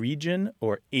 to region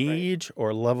or age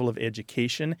or level of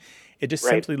education. It just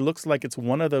simply looks like it's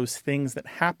one of those things that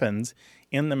happens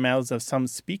in the mouths of some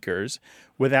speakers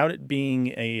without it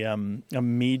being a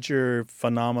major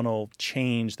phenomenal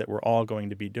change that we're all going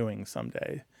to be doing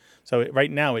someday. So right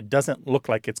now, it doesn't look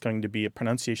like it's going to be a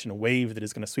pronunciation wave that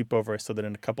is going to sweep over us so that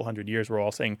in a couple hundred years, we're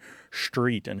all saying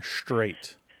street and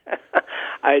straight.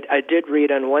 I did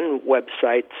read on one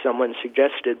website, someone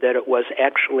suggested that it was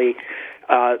actually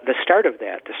the start of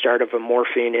that, the start of a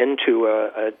morphine into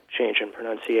a change in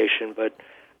pronunciation. But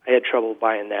I had trouble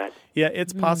buying that. Yeah,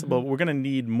 it's possible. We're going to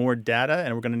need more data,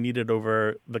 and we're going to need it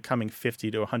over the coming 50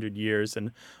 to 100 years,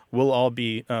 and we'll all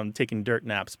be taking dirt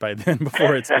naps by then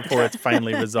before it's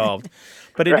finally resolved.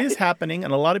 But it is happening,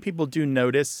 and a lot of people do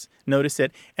notice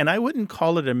it. And I wouldn't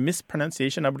call it a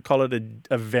mispronunciation. I would call it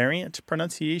a variant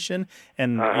pronunciation.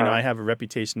 And I have a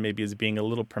reputation maybe as being a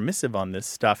little permissive on this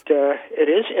stuff. It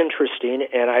is interesting,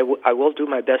 and I will do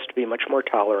my best to be much more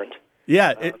tolerant.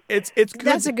 Yeah, it's good.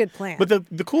 That's a good plan. But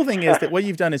the cool thing is that what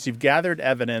you've done is you've gathered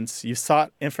evidence, you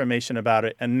sought information about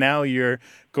it, and now you're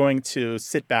going to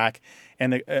sit back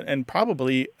and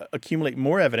probably accumulate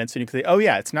more evidence. And you can say, oh,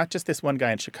 yeah, it's not just this one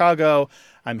guy in Chicago.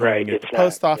 I'm hearing it at the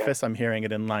post office. I'm hearing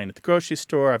it in line at the grocery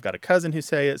store. I've got a cousin who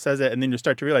says it. And then you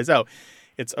start to realize, oh,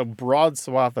 it's a broad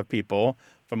swath of people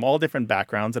from all different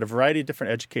backgrounds at a variety of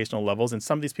different educational levels. And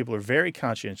some of these people are very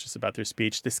conscientious about their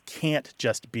speech. This can't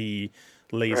just be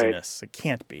laziness. It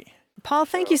can't be. Paul,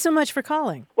 thank you so much for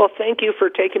calling. Well, thank you for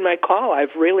taking my call.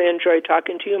 I've really enjoyed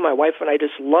talking to you. My wife and I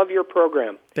just love your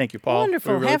program. Thank you, Paul.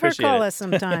 Wonderful. Really Have her appreciate call it. us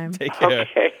sometime. Take care.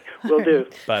 Okay, will do.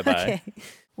 Bye-bye. Okay.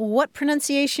 What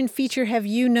pronunciation feature have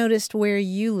you noticed where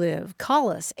you live? Call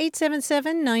us,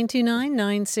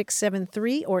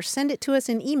 877-929-9673, or send it to us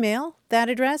in email. That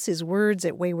address is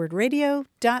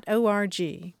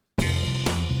words@waywardradio.org.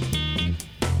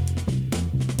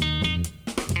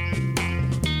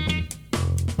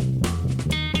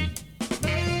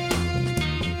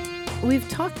 We've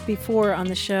talked before on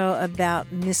the show about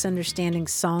misunderstanding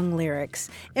song lyrics,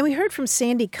 and we heard from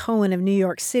Sandy Cohen of New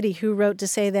York City, who wrote to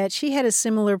say that she had a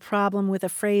similar problem with a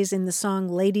phrase in the song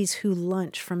Ladies Who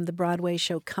Lunch from the Broadway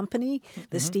show Company,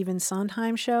 the Stephen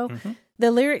Sondheim show.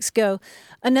 The lyrics go,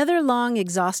 another long,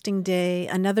 exhausting day,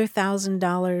 another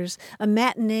 $1,000, a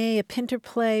matinee, a Pinter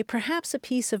play, perhaps a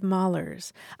piece of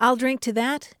Mahler's. I'll drink to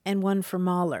that and one for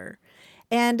Mahler.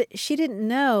 And she didn't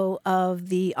know of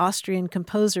the Austrian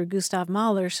composer Gustav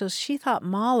Mahler, so she thought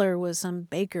Mahler was some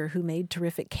baker who made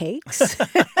terrific cakes.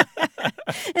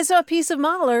 And so a piece of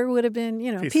Mahler would have been,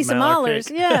 a piece of Mahler's.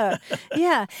 Yeah,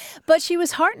 yeah. But she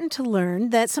was heartened to learn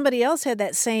that somebody else had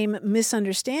that same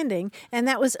misunderstanding, and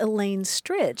that was Elaine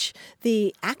Stritch,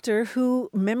 the actor who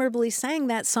memorably sang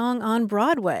that song on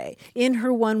Broadway. In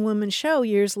her one-woman show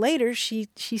years later, she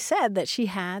said that she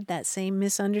had that same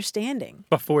misunderstanding.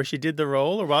 Before she did the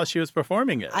role or while she was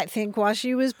performing it? I think while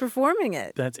she was performing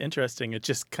it. That's interesting. It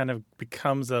just kind of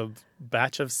becomes a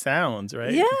batch of sounds,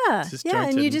 right? Yeah,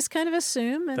 and you just kind of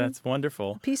assume. And that's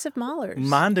wonderful. A piece of Mahler's.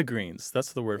 Mondegreens,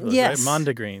 that's the word for those, yes. right?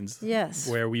 Mondegreens. Yes.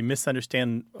 Where we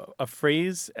misunderstand a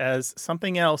phrase as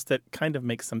something else that kind of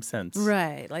makes some sense.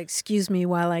 Right, like, excuse me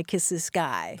while I kiss this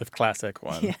guy. The classic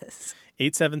one. Yes.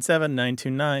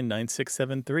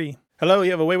 877-929-9673. Hello,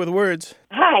 you have a way with words.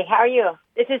 Hi, how are you?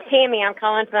 This is Tammy. I'm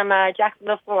calling from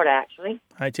Jacksonville, Florida, actually.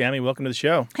 Hi, Tammy. Welcome to the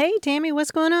show. Hey, Tammy. What's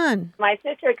going on? My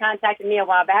sister contacted me a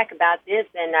while back about this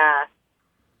and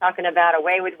talking about a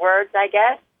way with words, I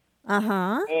guess.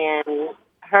 Uh-huh. And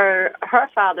her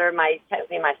father,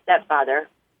 technically my stepfather,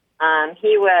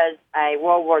 he was a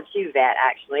World War II vet,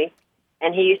 actually.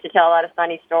 And he used to tell a lot of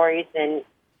funny stories. And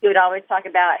he would always talk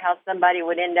about how somebody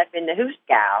would end up in the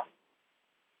hoosegow.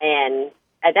 And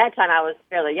at that time, I was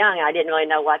fairly young, and I didn't really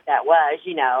know what that was,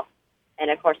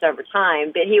 and, of course, over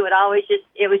time. But he would always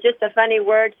it was just a funny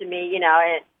word to me,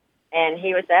 and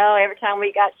he would say, oh, every time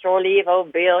we got shore leave,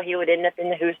 old Bill, he would end up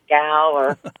in the hoosegow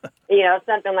or,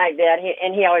 something like that.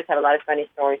 He always had a lot of funny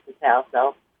stories to tell,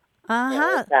 so.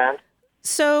 Uh-huh.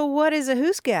 So what is a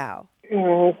hoosegow? So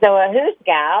a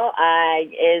hoosegow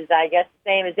is, I guess, the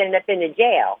same as ending up in the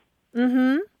jail.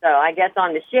 Mm-hmm. So I guess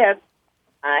on the ship,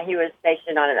 he was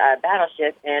stationed on a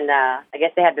battleship, and I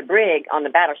guess they had the brig on the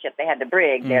battleship. They had the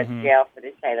brig there at the jail for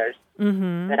the sailors.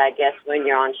 Mm-hmm. But I guess when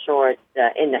you're on shore, it's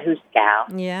in the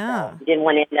hoosegow. Yeah. So you didn't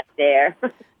want to end up there.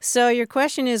 So your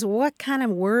question is, what kind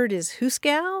of word is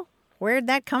hoosegow? Where'd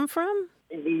that come from?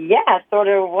 Yeah, sort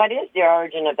of. What is the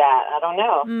origin of that? I don't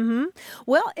know. Mm-hmm.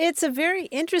 Well, it's a very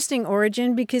interesting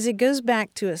origin because it goes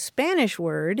back to a Spanish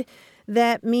word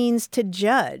that means to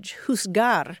judge.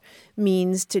 Juzgar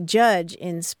means to judge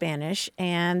in Spanish,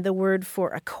 and the word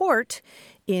for a court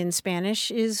in Spanish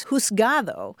is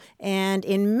juzgado, and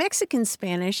in Mexican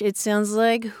Spanish it sounds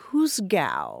like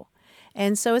juzgao.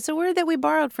 And so it's a word that we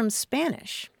borrowed from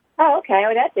Spanish. Oh, okay.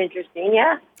 Well, that's interesting,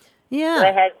 yeah. Yeah. So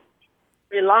it has a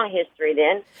pretty long history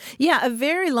then. Yeah, a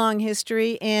very long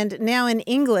history, and now in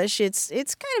English, it's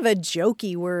kind of a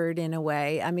jokey word in a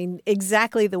way. I mean,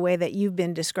 exactly the way that you've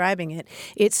been describing it.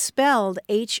 It's spelled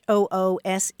H-O-O-S-E-G-O-W,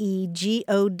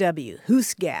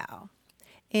 hoosegow.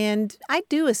 And I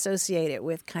do associate it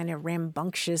with kind of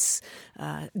rambunctious,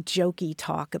 jokey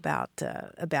talk about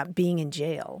being in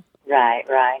jail. Right,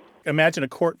 right. Imagine a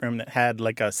courtroom that had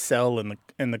like a cell in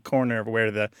the corner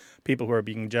where the people who are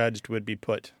being judged would be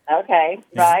put. Okay,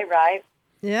 right, right.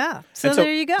 Yeah. So, And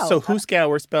there you go. So Juzgado,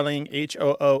 we're spelling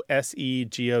Hoosegow,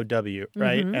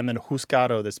 right? Mhm. And then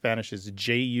Juzgado, the Spanish is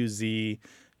Juzgado,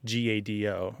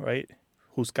 right?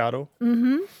 Juzgado.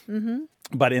 Mm-hmm. Mm-hmm.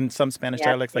 But in some Spanish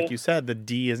Yeah, dialects, like see? you said, the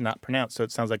D is not pronounced, so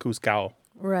it sounds like Juzgao.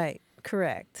 Right.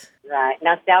 Correct. Right.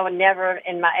 Now, see, I would never,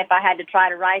 if I had to try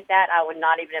to write that, I would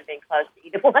not even have been close to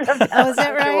either one of them. Oh, is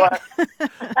that right?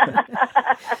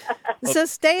 Sure. So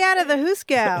stay out of the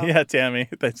Hooskow. Yeah, Tammy.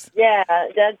 That's Yeah,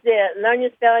 that's it. Learn your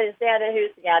spelling and stay out of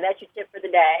Hooskow. That's your tip for the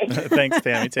day. Thanks,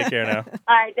 Tammy. Take care now.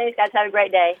 All right, thanks, guys. Have a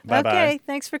great day. Bye-bye. Okay.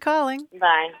 Thanks for calling.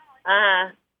 Bye.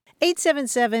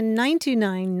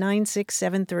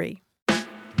 877-929-9673.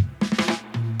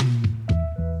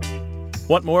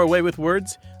 Want more Away with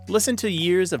Words? Listen to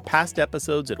years of past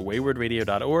episodes at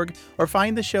waywardradio.org or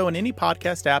find the show in any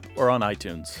podcast app or on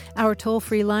iTunes. Our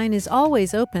toll-free line is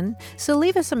always open, so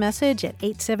leave us a message at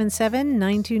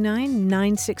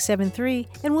 877-929-9673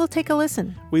 and we'll take a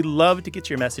listen. We love to get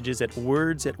your messages at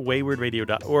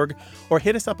words@waywardradio.org or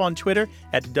hit us up on Twitter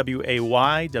at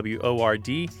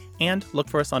WAYWORD and look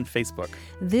for us on Facebook.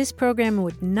 This program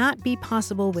would not be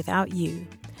possible without you.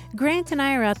 Grant and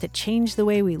I are out to change the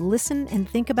way we listen and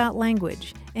think about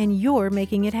language, and you're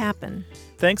making it happen.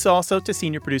 Thanks also to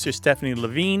senior producer Stephanie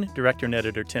Levine, director and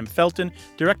editor Tim Felton,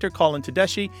 director Colin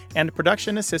Tedeschi, and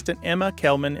production assistant Emma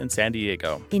Kelman in San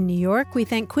Diego. In New York, we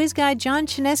thank quiz guy John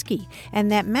Chinesky and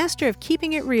that master of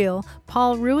keeping it real,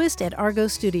 Paul Ruist at Argo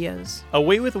Studios.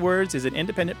 Away with Words is an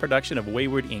independent production of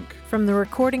Wayward Inc. From the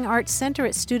Recording Arts Center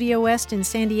at Studio West in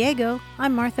San Diego,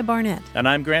 I'm Martha Barnett. And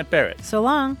I'm Grant Barrett. So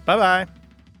long. Bye-bye.